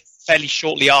obviously hit fairly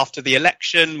shortly after the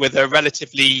election with a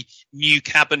relatively new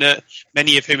cabinet,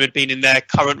 many of whom had been in their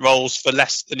current roles for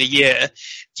less than a year.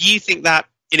 Do you think that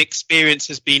inexperience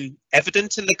has been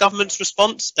evident in the government's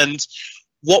response? And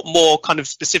what more kind of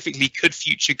specifically could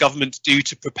future governments do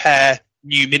to prepare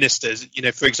new ministers?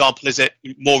 For example, is it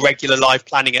more regular live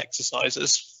planning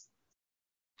exercises?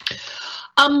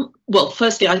 Well,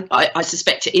 firstly, I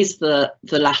suspect it is the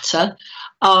latter.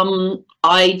 I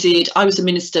was a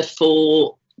minister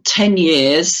for 10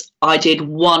 years. I did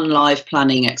one live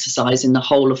planning exercise in the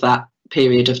whole of that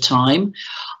period of time.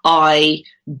 I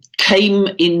came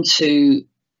into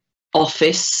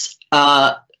office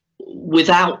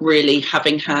without really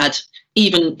having had,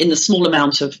 even in the small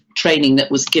amount of training that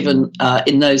was given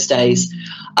in those days,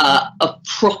 a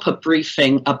proper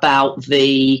briefing about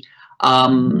the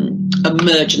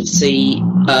emergency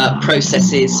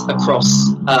processes across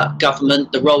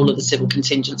government, the role of the Civil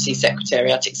Contingency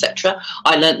Secretariat, etc.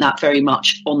 I learnt that very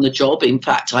much on the job. In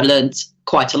fact, I learnt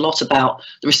quite a lot about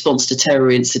the response to terror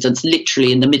incidents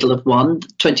literally in the middle of one,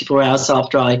 24 hours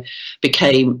after I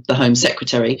became the Home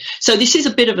Secretary. So this is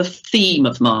a bit of a theme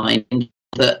of mine,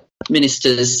 that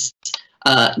ministers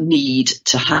need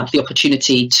to have the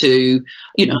opportunity to,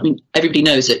 everybody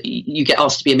knows that you get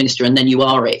asked to be a minister and then you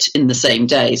are it in the same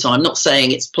day. So I'm not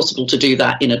saying it's possible to do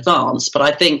that in advance, but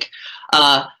I think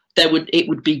it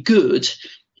would be good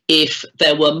if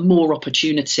there were more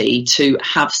opportunity to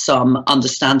have some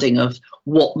understanding of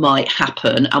what might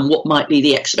happen and what might be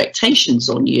the expectations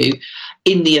on you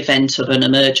in the event of an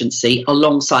emergency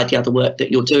alongside the other work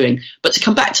that you're doing. But to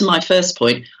come back to my first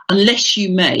point, unless you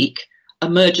make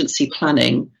emergency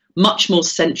planning much more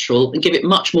central and give it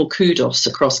much more kudos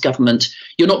across government,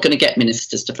 you're not going to get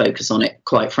ministers to focus on it,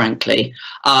 quite frankly.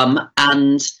 Then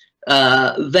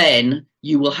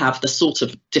you will have the sort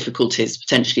of difficulties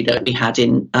potentially that we had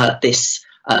in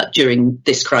during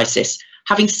this crisis.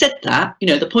 Having said that,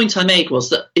 the point I made was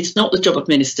that it's not the job of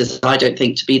ministers, I don't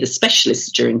think, to be the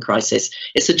specialists during crisis.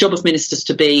 It's the job of ministers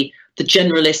to be the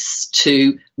generalists,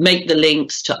 to make the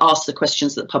links, to ask the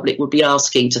questions that the public would be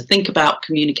asking, to think about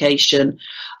communication,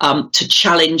 to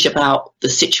challenge about the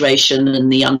situation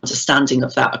and the understanding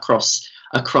of that across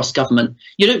government.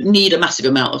 You don't need a massive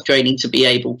amount of training to be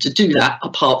able to do that,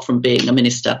 apart from being a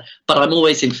minister. But I'm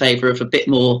always in favour of a bit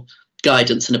more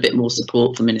guidance and a bit more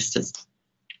support for ministers.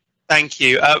 Thank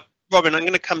you. Robin, I'm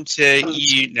going to come to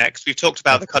you next. We've talked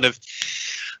about the kind of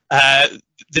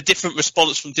the different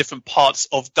response from different parts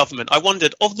of government. I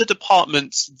wondered, of the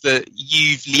departments that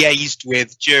you've liaised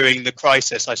with during the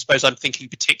crisis, I suppose I'm thinking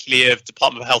particularly of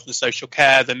Department of Health and Social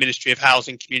Care, the Ministry of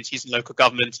Housing, Communities and Local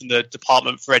Government, and the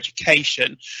Department for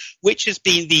Education. Which has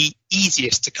been the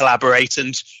easiest to collaborate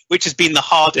and which has been the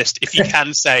hardest, if you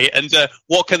can say, and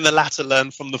what can the latter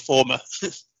learn from the former?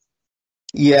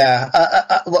 Yeah,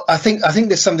 well, I think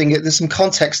there's some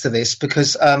context to this,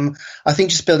 because I think,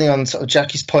 just building on sort of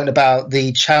Jackie's point about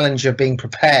the challenge of being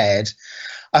prepared,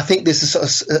 I think there's a sort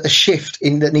of a shift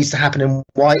that needs to happen in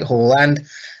Whitehall and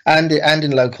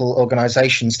in local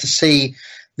organisations to see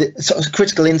the sort of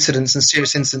critical incidents and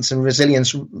serious incidents and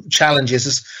resilience challenges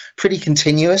as pretty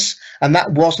continuous, and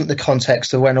that wasn't the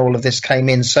context of when all of this came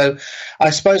in. So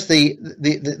I suppose the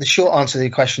short answer to the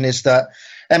question is that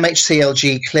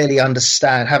MHCLG clearly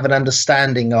have an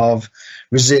understanding of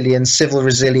resilience, civil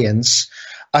resilience,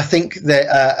 I think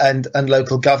that, and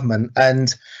local government.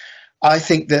 And I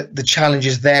think that the challenge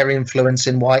is their influence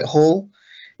in Whitehall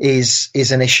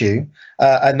is an issue,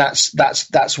 and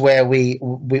that's where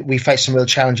we face some real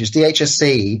challenges.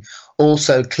 DHSC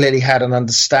also clearly had an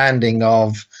understanding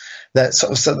of the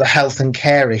sort of the health and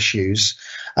care issues,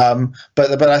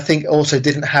 but I think also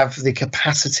didn't have the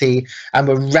capacity and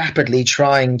were rapidly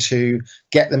trying to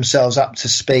get themselves up to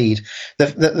speed.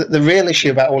 The real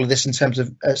issue about all of this in terms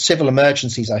of civil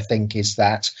emergencies, I think, is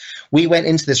that we went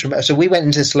into this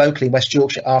locally in West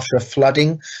Yorkshire after a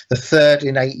flooding, the third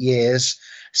in 8 years.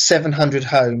 700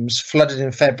 homes flooded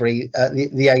in February,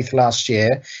 the 8th last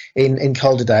year in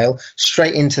Calderdale,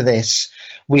 straight into this.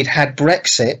 We'd had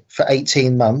Brexit for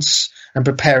 18 months and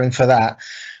preparing for that.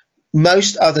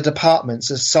 Most other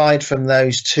departments, aside from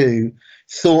those two,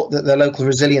 thought that the local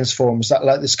resilience forums,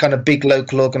 like this kind of big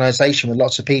local organisation with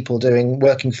lots of people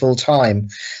working full time,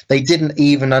 they didn't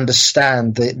even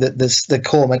understand the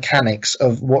core mechanics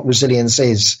of what resilience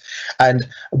is and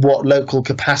what local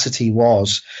capacity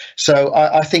was. So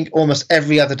I think almost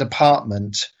every other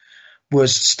department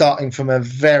was starting from a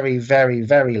very, very,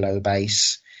 very low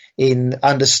base in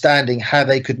understanding how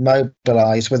they could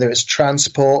mobilise, whether it's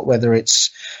transport, whether it's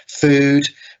food,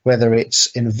 whether it's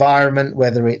environment,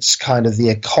 whether it's kind of the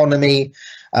economy,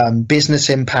 business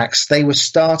impacts. They were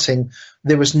starting,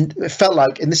 it felt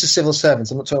like, and this is civil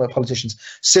servants, I'm not talking about politicians,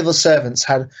 civil servants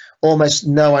had almost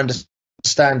no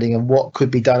understanding of what could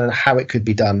be done and how it could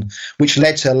be done, which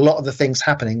led to a lot of the things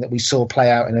happening that we saw play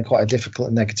out in quite a difficult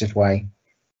and negative way.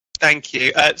 Thank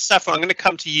you. Saffron, I'm going to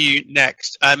come to you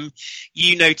next.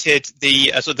 You noted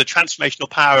the sort of the transformational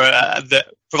power that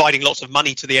providing lots of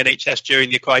money to the NHS during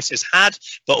the crisis had,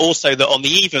 but also that on the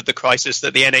eve of the crisis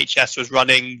that the NHS was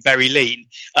running very lean,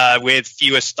 with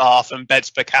fewer staff and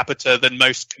beds per capita than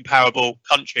most comparable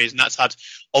countries, and that's had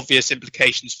obvious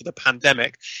implications for the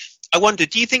pandemic. I wonder,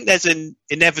 do you think there's an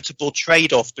inevitable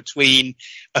trade-off between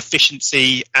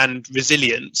efficiency and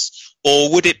resilience,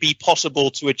 or would it be possible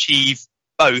to achieve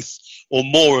both or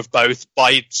more of both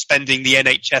by spending the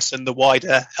NHS and the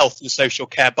wider health and social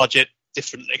care budget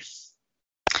differently?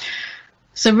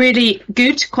 So really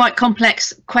good, quite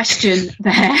complex question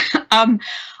there.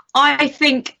 I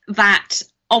think that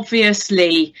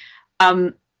obviously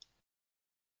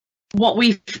what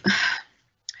we've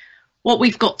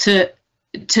got to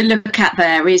look at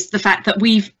there is the fact that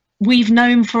we've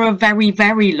known for a very,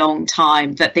 very long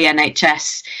time that the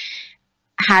NHS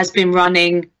has been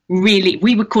running really,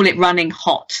 we would call it running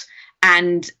hot,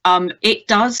 and it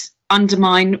does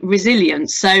undermine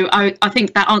resilience. So I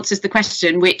think that answers the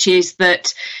question, which is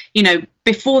that, you know,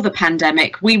 before the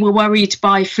pandemic, we were worried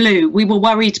by flu. We were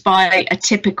worried by a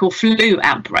typical flu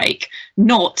outbreak,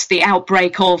 not the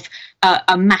outbreak of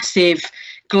a massive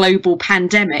global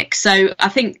pandemic. So I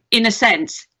think, in a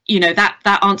sense, you know,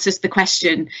 that answers the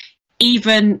question.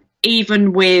 Even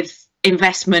with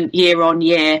investment year on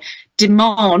year,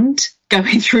 demand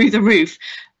going through the roof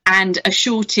and a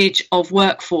shortage of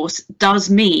workforce does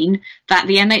mean that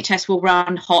the NHS will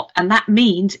run hot, and that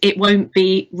means it won't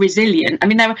be resilient. I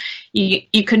mean,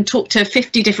 you can talk to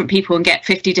 50 different people and get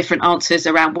 50 different answers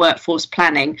around workforce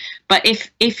planning, but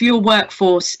if your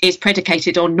workforce is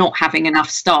predicated on not having enough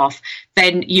staff,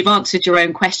 then you've answered your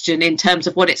own question in terms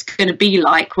of what it's going to be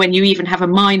like when you even have a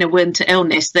minor winter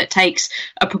illness that takes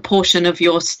a proportion of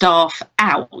your staff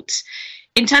out.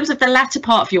 In terms of the latter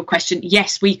part of your question,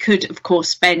 yes, we could, of course,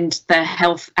 spend the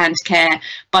health and care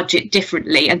budget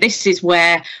differently. And this is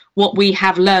where what we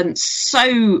have learned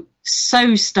so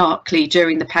starkly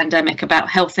during the pandemic about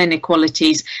health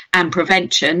inequalities and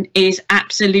prevention is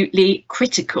absolutely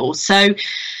critical. So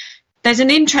there's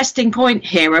an interesting point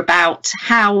here about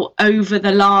how over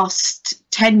the last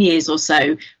 10 years or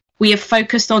so, we have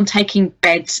focused on taking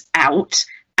beds out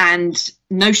and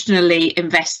notionally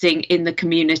investing in the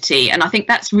community. And I think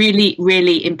that's really,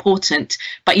 really important.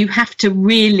 But you have to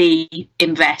really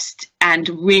invest and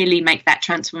really make that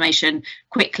transformation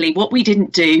quickly. What we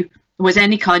didn't do was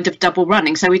any kind of double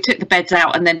running. So we took the beds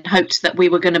out and then hoped that we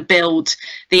were going to build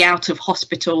the out of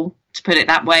hospital, to put it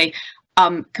that way,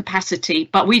 capacity.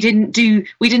 But we didn't do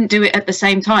it at the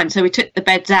same time. So we took the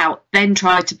beds out, then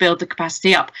tried to build the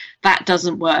capacity up. That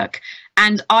doesn't work.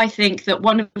 And I think that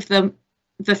one of the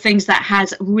things that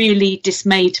has really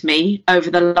dismayed me over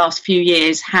the last few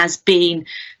years has been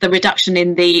the reduction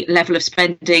in the level of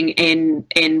spending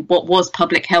in what was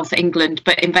Public Health England,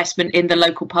 but investment in the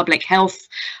local public health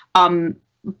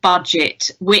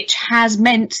budget, which has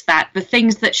meant that the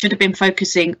things that should have been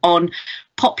focusing on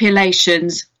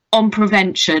populations, on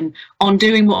prevention, on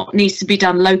doing what needs to be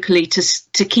done locally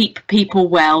to keep people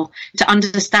well, to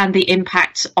understand the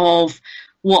impacts of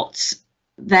what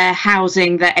their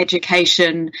housing, their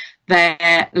education,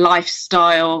 their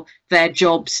lifestyle, their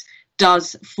jobs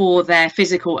does for their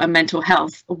physical and mental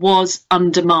health was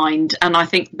undermined. And I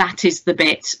think that is the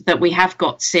bit that we have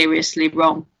got seriously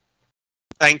wrong.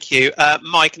 Thank you.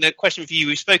 Mike, and a question for you.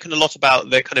 We've spoken a lot about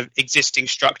the kind of existing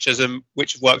structures and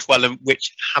which have worked well and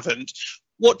which haven't.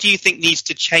 What do you think needs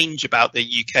to change about the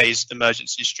UK's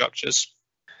emergency structures?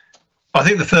 I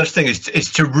think the first thing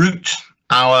is to root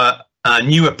our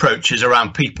new approaches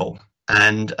around people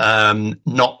and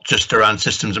not just around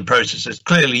systems and processes.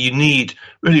 Clearly, you need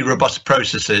really robust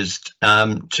processes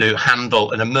to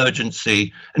handle an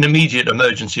immediate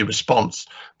emergency response.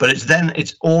 But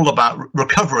it's all about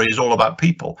recovery, is all about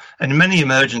people. And in many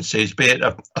emergencies, be it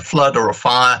a flood or a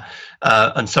fire,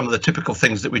 and some of the typical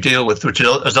things that we deal with, which,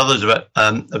 as others have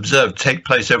observed, take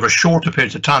place over a shorter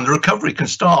period of time, the recovery can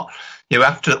start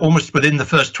after almost within the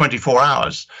first 24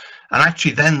 hours. And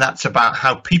actually, then that's about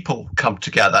how people come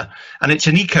together. And it's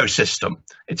an ecosystem.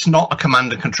 It's not a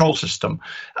command and control system.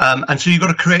 And so you've got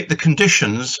to create the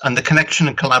conditions and the connection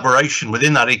and collaboration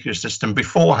within that ecosystem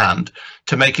beforehand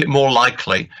to make it more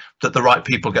likely that the right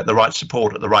people get the right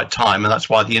support at the right time. And that's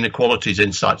why the inequalities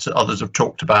insights that others have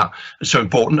talked about are so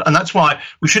important. And that's why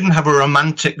we shouldn't have a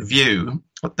romantic view.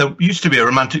 There used to be a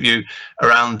romantic view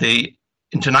around the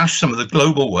international, some of the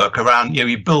global work around,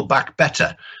 you build back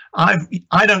better.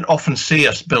 I don't often see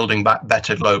us building back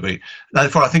better globally.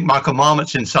 Therefore, I think Michael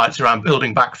Marmot's insights around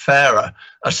building back fairer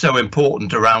are so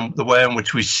important around the way in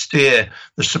which we steer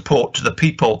the support to the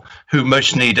people who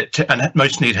most need it and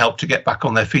most need help to get back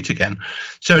on their feet again.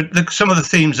 So some of the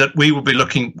themes that we will be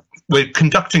we're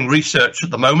conducting research at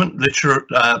the moment,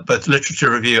 both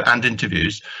literature review and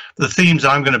interviews. The themes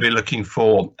I'm going to be looking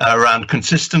for are around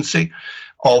consistency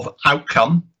of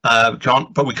outcome,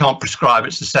 but we can't prescribe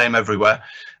it's the same everywhere.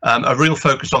 A real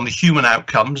focus on the human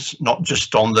outcomes, not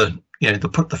just on the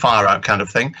put the fire out kind of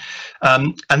thing.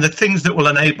 And the things that will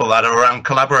enable that are around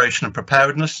collaboration and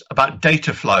preparedness, about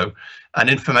data flow and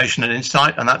information and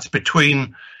insight. And that's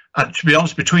between, to be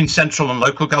honest, between central and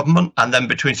local government, and then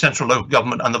between central and local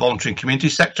government and the voluntary and community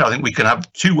sector. I think we can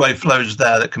have two-way flows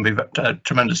there that can be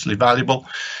tremendously valuable.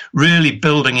 Really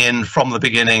building in from the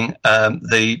beginning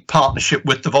the partnership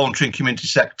with the voluntary and community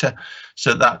sector,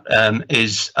 so that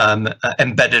is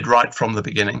embedded right from the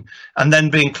beginning, and then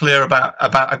being clear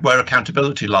about where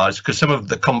accountability lies, because some of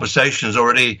the conversations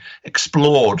already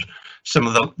explored some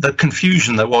of the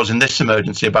confusion there was in this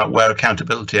emergency about where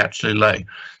accountability actually lay.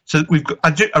 So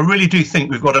I really do think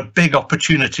we've got a big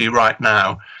opportunity right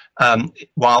now,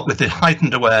 while with the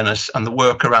heightened awareness and the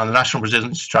work around the National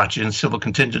Resilience Strategy and Civil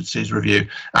Contingencies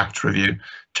Act review,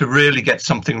 to really get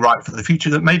something right for the future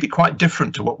that may be quite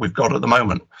different to what we've got at the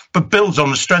moment, but builds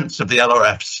on the strengths of the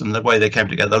LRFs and the way they came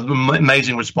together. The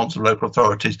amazing response of local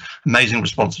authorities, amazing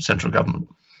response of central government.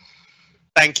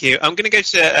 Thank you. I'm going to go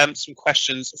to some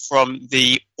questions from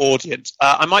the audience.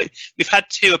 We've had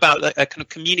two about kind of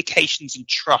communications and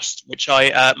trust, which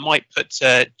I might put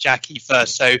to Jackie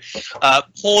first. So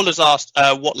Paul has asked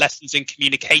what lessons in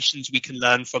communications we can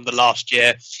learn from the last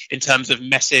year in terms of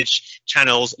message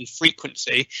channels and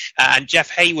frequency. And Jeff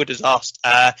Hayward has asked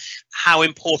how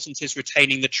important is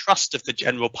retaining the trust of the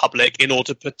general public in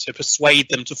order to persuade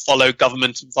them to follow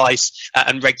government advice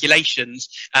and regulations,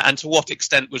 and to what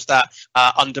extent was that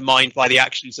undermined by the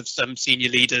actions of some senior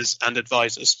leaders and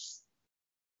advisors?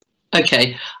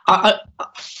 Okay,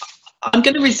 I'm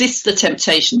going to resist the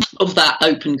temptation of that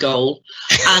open goal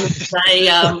and say,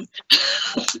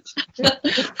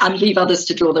 and leave others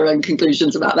to draw their own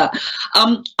conclusions about that.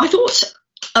 I thought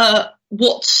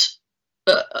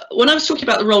when I was talking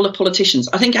about the role of politicians,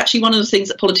 I think actually one of the things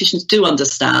that politicians do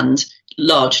understand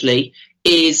largely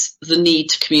is the need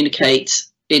to communicate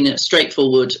in a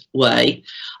straightforward way.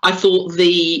 I thought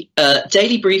the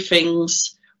daily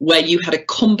briefings where you had a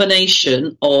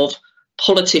combination of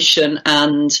politician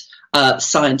and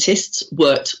scientists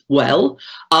worked well.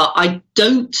 I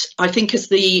think as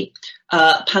the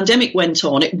pandemic went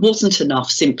on, it wasn't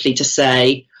enough simply to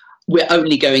say we're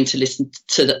only going to listen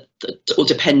to or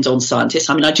depend on scientists.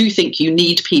 I mean, I do think you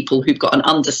need people who've got an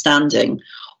understanding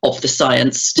of the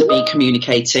science to be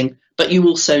communicating, but you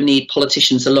also need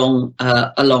politicians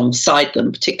alongside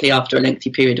them, particularly after a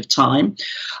lengthy period of time.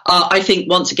 I think,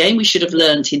 once again, we should have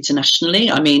learned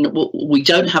internationally. I mean, we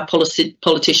don't have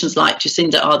politicians like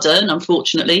Jacinda Ardern,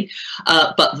 unfortunately,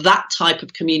 but that type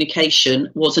of communication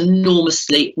was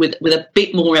enormously, with a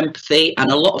bit more empathy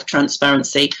and a lot of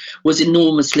transparency, was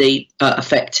enormously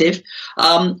effective.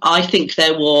 I think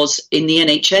there was, in the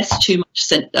NHS, too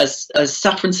much, as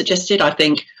Saffron suggested, I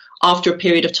think after a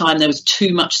period of time, there was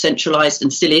too much centralised,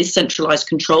 and still is centralised,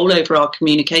 control over our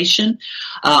communication.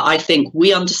 I think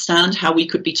we understand how we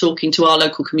could be talking to our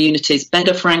local communities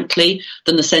better, frankly,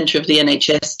 than the centre of the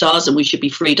NHS does, and we should be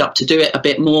freed up to do it a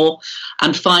bit more.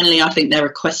 And finally, I think there are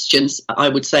questions, I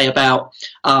would say, about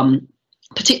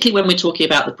particularly when we're talking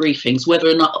about the briefings, whether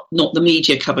or not the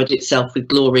media covered itself with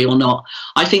glory or not.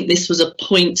 I think this was a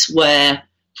point where,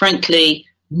 frankly,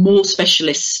 more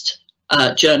specialist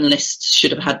journalists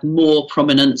should have had more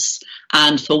prominence.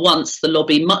 And for once, the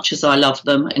lobby, much as I love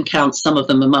them and count some of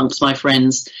them amongst my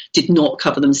friends, did not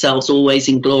cover themselves always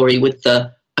in glory with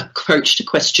the approach to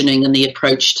questioning and the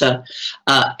approach to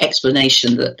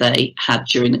explanation that they had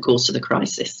during the course of the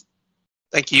crisis.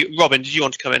 Thank you. Robin, did you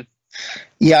want to come in?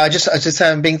 Yeah, I just say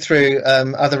I'm being through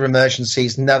other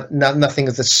emergencies, nothing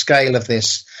of the scale of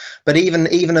this, but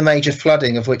even a major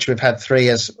flooding, of which we've had 3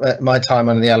 as my time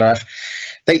under the LRF,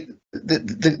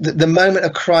 the moment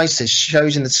of crisis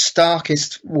shows in the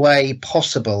starkest way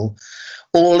possible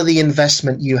all of the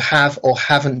investment you have or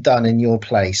haven't done in your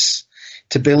place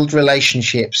to build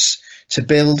relationships, to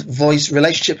build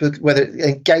relationship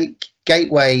with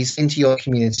gateways into your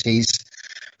communities,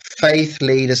 faith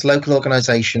leaders, local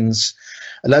organisations,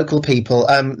 local people,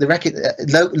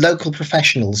 local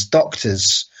professionals,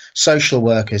 doctors, social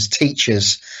workers,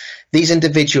 teachers. These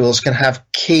individuals can have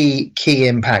key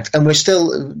impact, and we're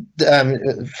still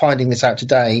finding this out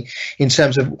today in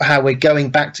terms of how we're going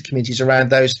back to communities around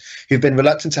those who've been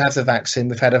reluctant to have the vaccine.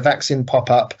 We've had a vaccine pop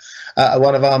up at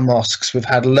one of our mosques. We've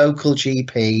had local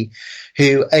GP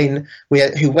who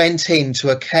went into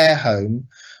a care home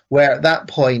where at that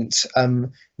point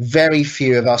very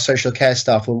few of our social care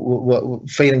staff were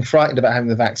feeling frightened about having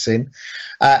the vaccine.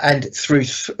 And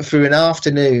through an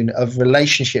afternoon of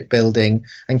relationship building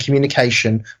and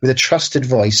communication with a trusted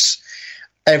voice,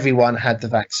 everyone had the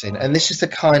vaccine. And this is the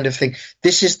kind of thing,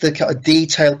 this is the kind of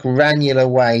detailed, granular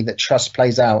way that trust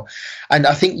plays out. And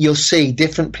I think you'll see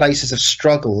different places have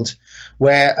struggled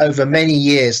where over many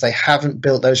years they haven't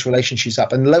built those relationships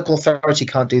up. And the local authority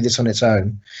can't do this on its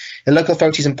own. The local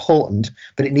authority is important,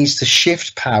 but it needs to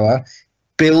shift power,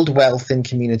 build wealth in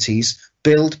communities,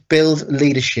 build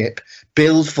leadership,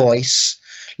 build voice,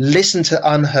 listen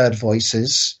to unheard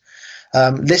voices,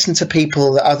 listen to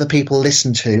people that other people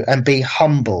listen to, and be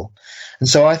humble. And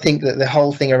so I think that the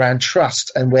whole thing around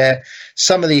trust, and where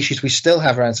some of the issues we still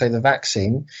have around, say, the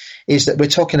vaccine, is that we're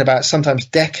talking about sometimes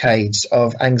decades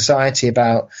of anxiety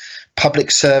about public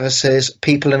services,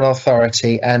 people in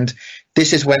authority, and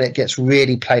this is when it gets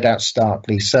really played out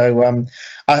starkly. So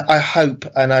I hope,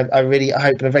 and I really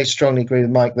hope, and I very strongly agree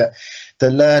with Mike, that the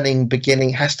learning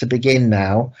has to begin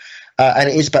now, and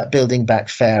it is about building back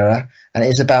fairer, and it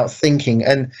is about thinking,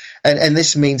 and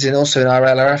this means also in our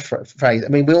LRF phrase. I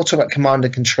mean, we all talk about command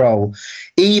and control.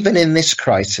 Even in this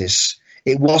crisis,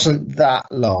 it wasn't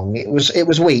that long. It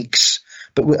was weeks.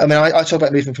 But I talk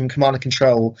about moving from command and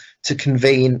control to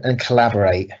convene and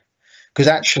collaborate, because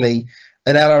actually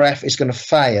an LRF is going to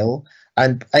fail,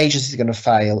 and agencies are going to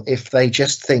fail if they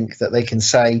just think that they can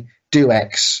say do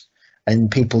X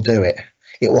and people do it.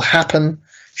 It will happen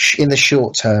in the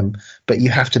short term, but you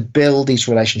have to build these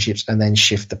relationships and then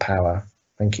shift the power.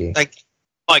 Thank you. Thank you.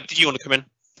 Mike, did you want to come in?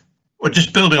 Well,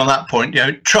 just building on that point,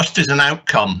 trust is an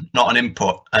outcome, not an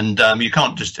input, and you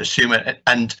can't just assume it.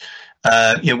 And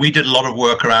we did a lot of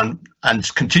work around,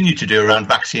 and continue to do, around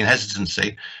vaccine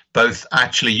hesitancy, both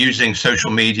actually using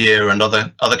social media and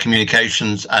other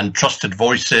communications and trusted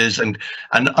voices, and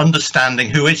understanding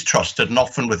who is trusted. And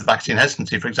often with vaccine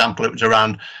hesitancy, for example, it was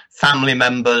around family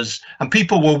members, and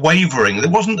people were wavering. It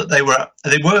wasn't that they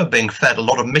were being fed a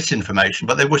lot of misinformation,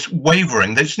 but they were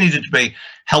wavering. They just needed to be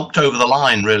helped over the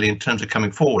line, really, in terms of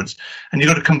coming forwards. And you've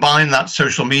got to combine that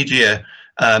social media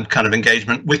kind of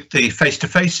engagement with the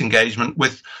face-to-face engagement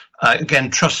with, again,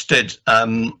 trusted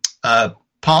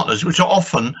partners, which are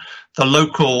often the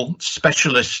local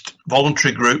specialist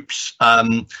voluntary groups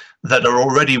that are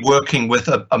already working with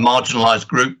a marginalised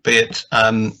group, be it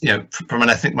from an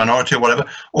ethnic minority or whatever.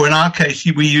 Or in our case,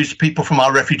 we use people from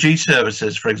our refugee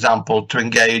services, for example, to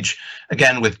engage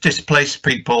again with displaced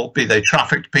people, be they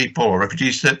trafficked people or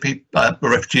refugees and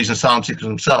asylum seekers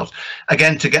themselves,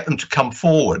 again to get them to come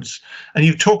forwards. And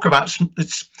you talk about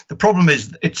the problem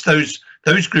is it's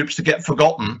those groups that get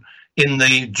forgotten in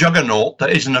the juggernaut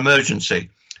that is an emergency.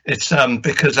 It's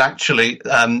because actually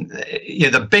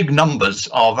the big numbers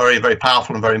are very, very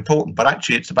powerful and very important, but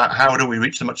actually it's about how do we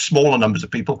reach the much smaller numbers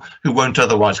of people who won't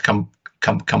otherwise come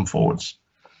forwards.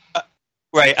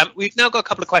 Right. We've now got a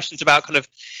couple of questions about kind of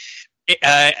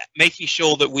making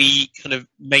sure that we kind of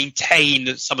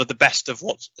maintain some of the best of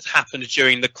what's happened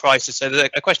during the crisis. So there's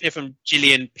a question here from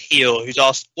Gillian Peel, who's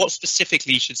asked, what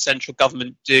specifically should central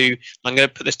government do? I'm going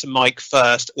to put this to Mike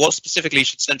first. What specifically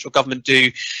should central government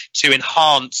do to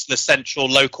enhance the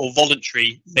central-local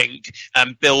voluntary link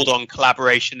and build on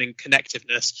collaboration and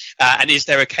connectiveness? And is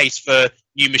there a case for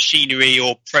new machinery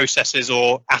or processes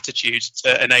or attitudes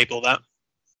to enable that?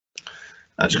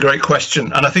 That's a great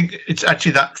question. And I think it's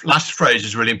actually that last phrase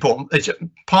is really important. It's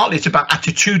about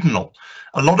attitudinal.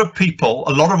 A lot of people,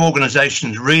 a lot of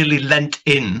organizations really lent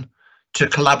in to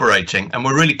collaborating, and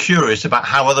we're really curious about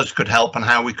how others could help and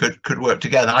how we could work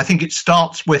together. And I think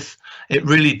it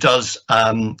really does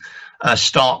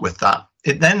start with that.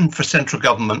 Then for central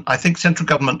government, I think central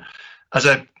government, as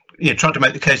I tried to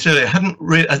make the case earlier,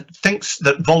 thinks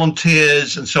that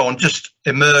volunteers and so on just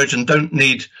emerge and don't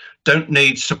need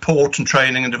support and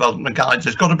training and development guides.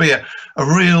 There's got to be a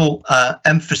real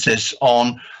emphasis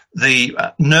on the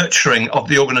nurturing of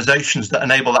the organizations that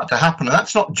enable that to happen. And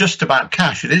that's not just about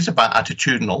cash. It is about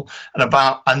attitudinal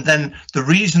and then the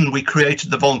reason we created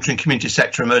the Voluntary and Community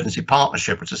Sector Emergency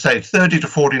Partnership, as I say, 30 to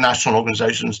 40 national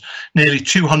organizations, nearly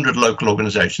 200 local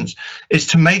organizations, is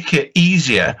to make it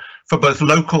easier for both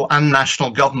local and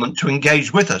national government to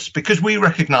engage with us, because we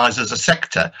recognize as a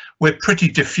sector, we're pretty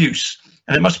diffuse.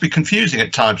 And it must be confusing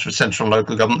at times for central and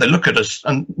local government. They look at us,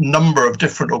 a number of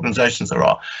different organisations there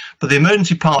are. But the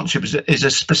emergency partnership is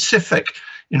a specific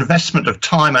investment of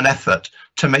time and effort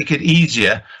to make it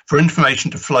easier for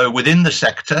information to flow within the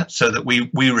sector so that we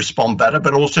respond better,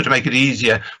 but also to make it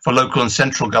easier for local and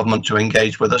central government to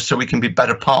engage with us so we can be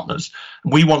better partners.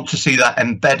 We want to see that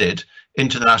embedded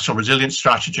into the National Resilience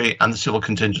Strategy and the Civil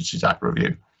Contingencies Act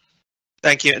review.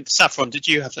 Thank you. And Saffron, did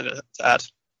you have to add?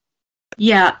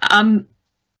 Yeah,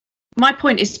 my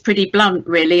point is pretty blunt,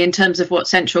 really, in terms of what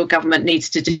central government needs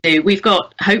to do. We've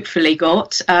hopefully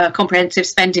got a comprehensive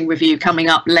spending review coming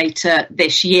up later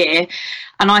this year.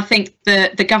 And I think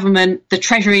the government, the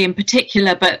Treasury in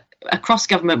particular, but across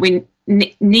government, we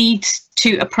need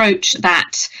to approach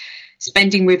that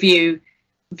spending review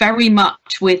very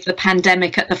much with the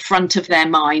pandemic at the front of their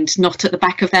mind, not at the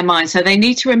back of their mind. So they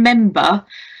need to remember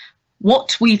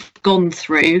what we've gone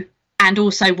through and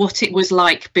also what it was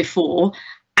like before,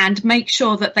 and make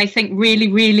sure that they think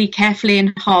really, really carefully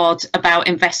and hard about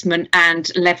investment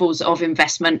and levels of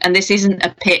investment. And this isn't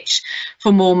a pitch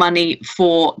for more money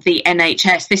for the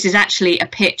NHS. This is actually a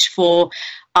pitch for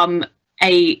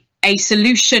a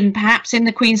solution, perhaps in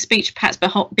the Queen's speech, perhaps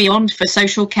beyond, for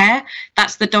social care.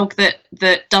 That's the dog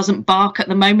that doesn't bark at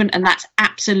the moment, and that's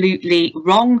absolutely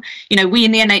wrong. We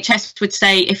in the NHS would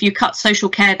say if you cut social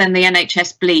care, then the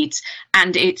NHS bleeds,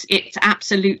 and it's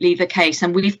absolutely the case.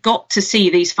 And we've got to see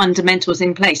these fundamentals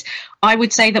in place. I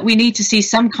would say that we need to see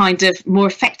some kind of more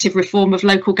effective reform of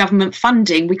local government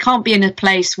funding. We can't be in a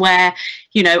place where,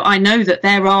 I know that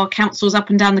there are councils up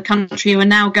and down the country who are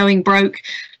now going broke,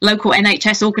 local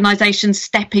NHS organisations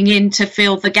stepping in to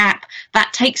fill the gap.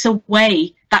 That takes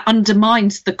away, that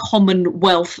undermines the common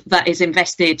wealth that is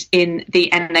invested in the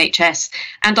NHS.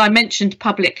 And I mentioned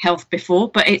public health before,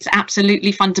 but it's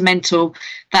absolutely fundamental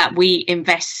that we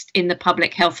invest in the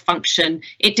public health function.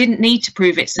 It didn't need to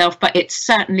prove itself, but it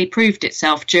certainly proved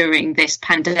itself during this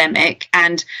pandemic.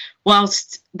 And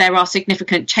whilst there are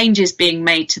significant changes being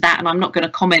made to that, and I'm not going to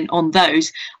comment on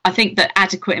those, I think that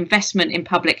adequate investment in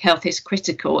public health is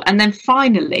critical. And then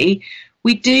finally,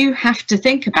 we do have to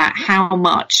think about how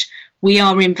much we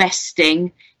are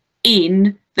investing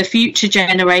in the future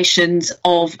generations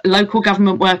of local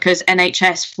government workers,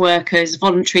 NHS workers,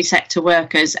 voluntary sector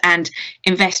workers, and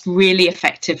invest really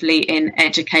effectively in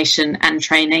education and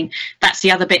training. That's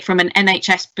the other bit from an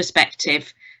NHS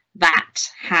perspective that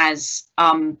has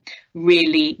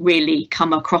really, really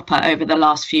come a cropper over the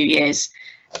last few years.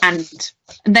 And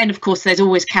then, of course, there's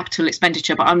always capital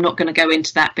expenditure, but I'm not going to go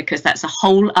into that because that's a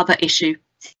whole other issue.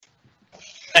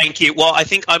 Thank you. Well, I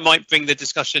think I might bring the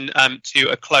discussion to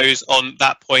a close on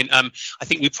that point. I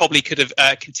think we probably could have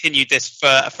continued this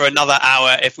for another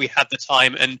hour if we had the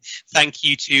time. And thank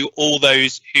you to all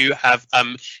those who have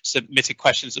submitted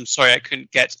questions. I'm sorry I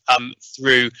couldn't get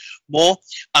through more.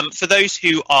 For those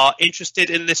who are interested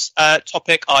in this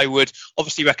topic, I would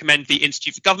obviously recommend the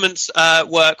Institute for Government's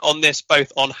work on this,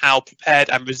 both on how prepared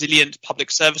and resilient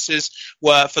public services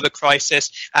were for the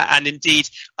crisis. And indeed,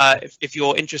 if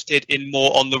you're interested in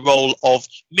more on the role of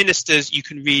ministers, you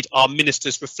can read our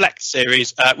Ministers Reflect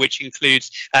series, which includes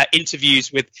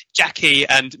interviews with Jackie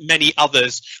and many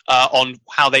others on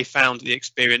how they found the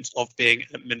experience of being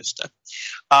a minister.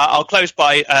 I'll close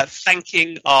by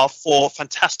thanking our 4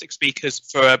 fantastic speakers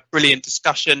for a brilliant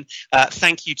discussion.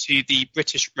 Thank you to the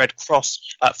British Red Cross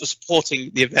for supporting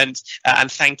the event,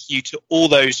 and thank you to all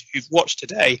those who've watched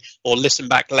today or listen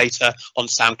back later on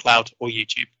SoundCloud or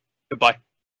YouTube. Goodbye.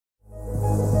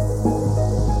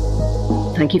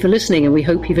 Thank you for listening, and we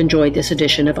hope you've enjoyed this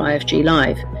edition of IFG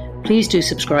Live. Please do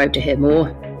subscribe to hear more,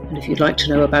 and if you'd like to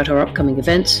know about our upcoming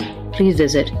events, please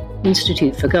visit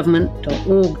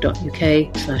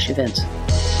instituteforgovernment.org.uk/events.